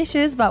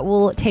finishes, but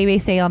we'll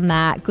TBC on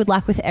that. Good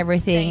luck with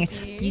everything.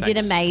 Thank you. You did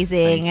Thanks.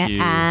 amazing, Thank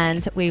you.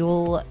 and we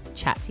will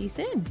chat to you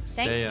soon.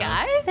 Thanks, ya.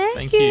 guys.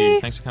 Thank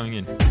you. Thanks for coming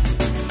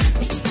in.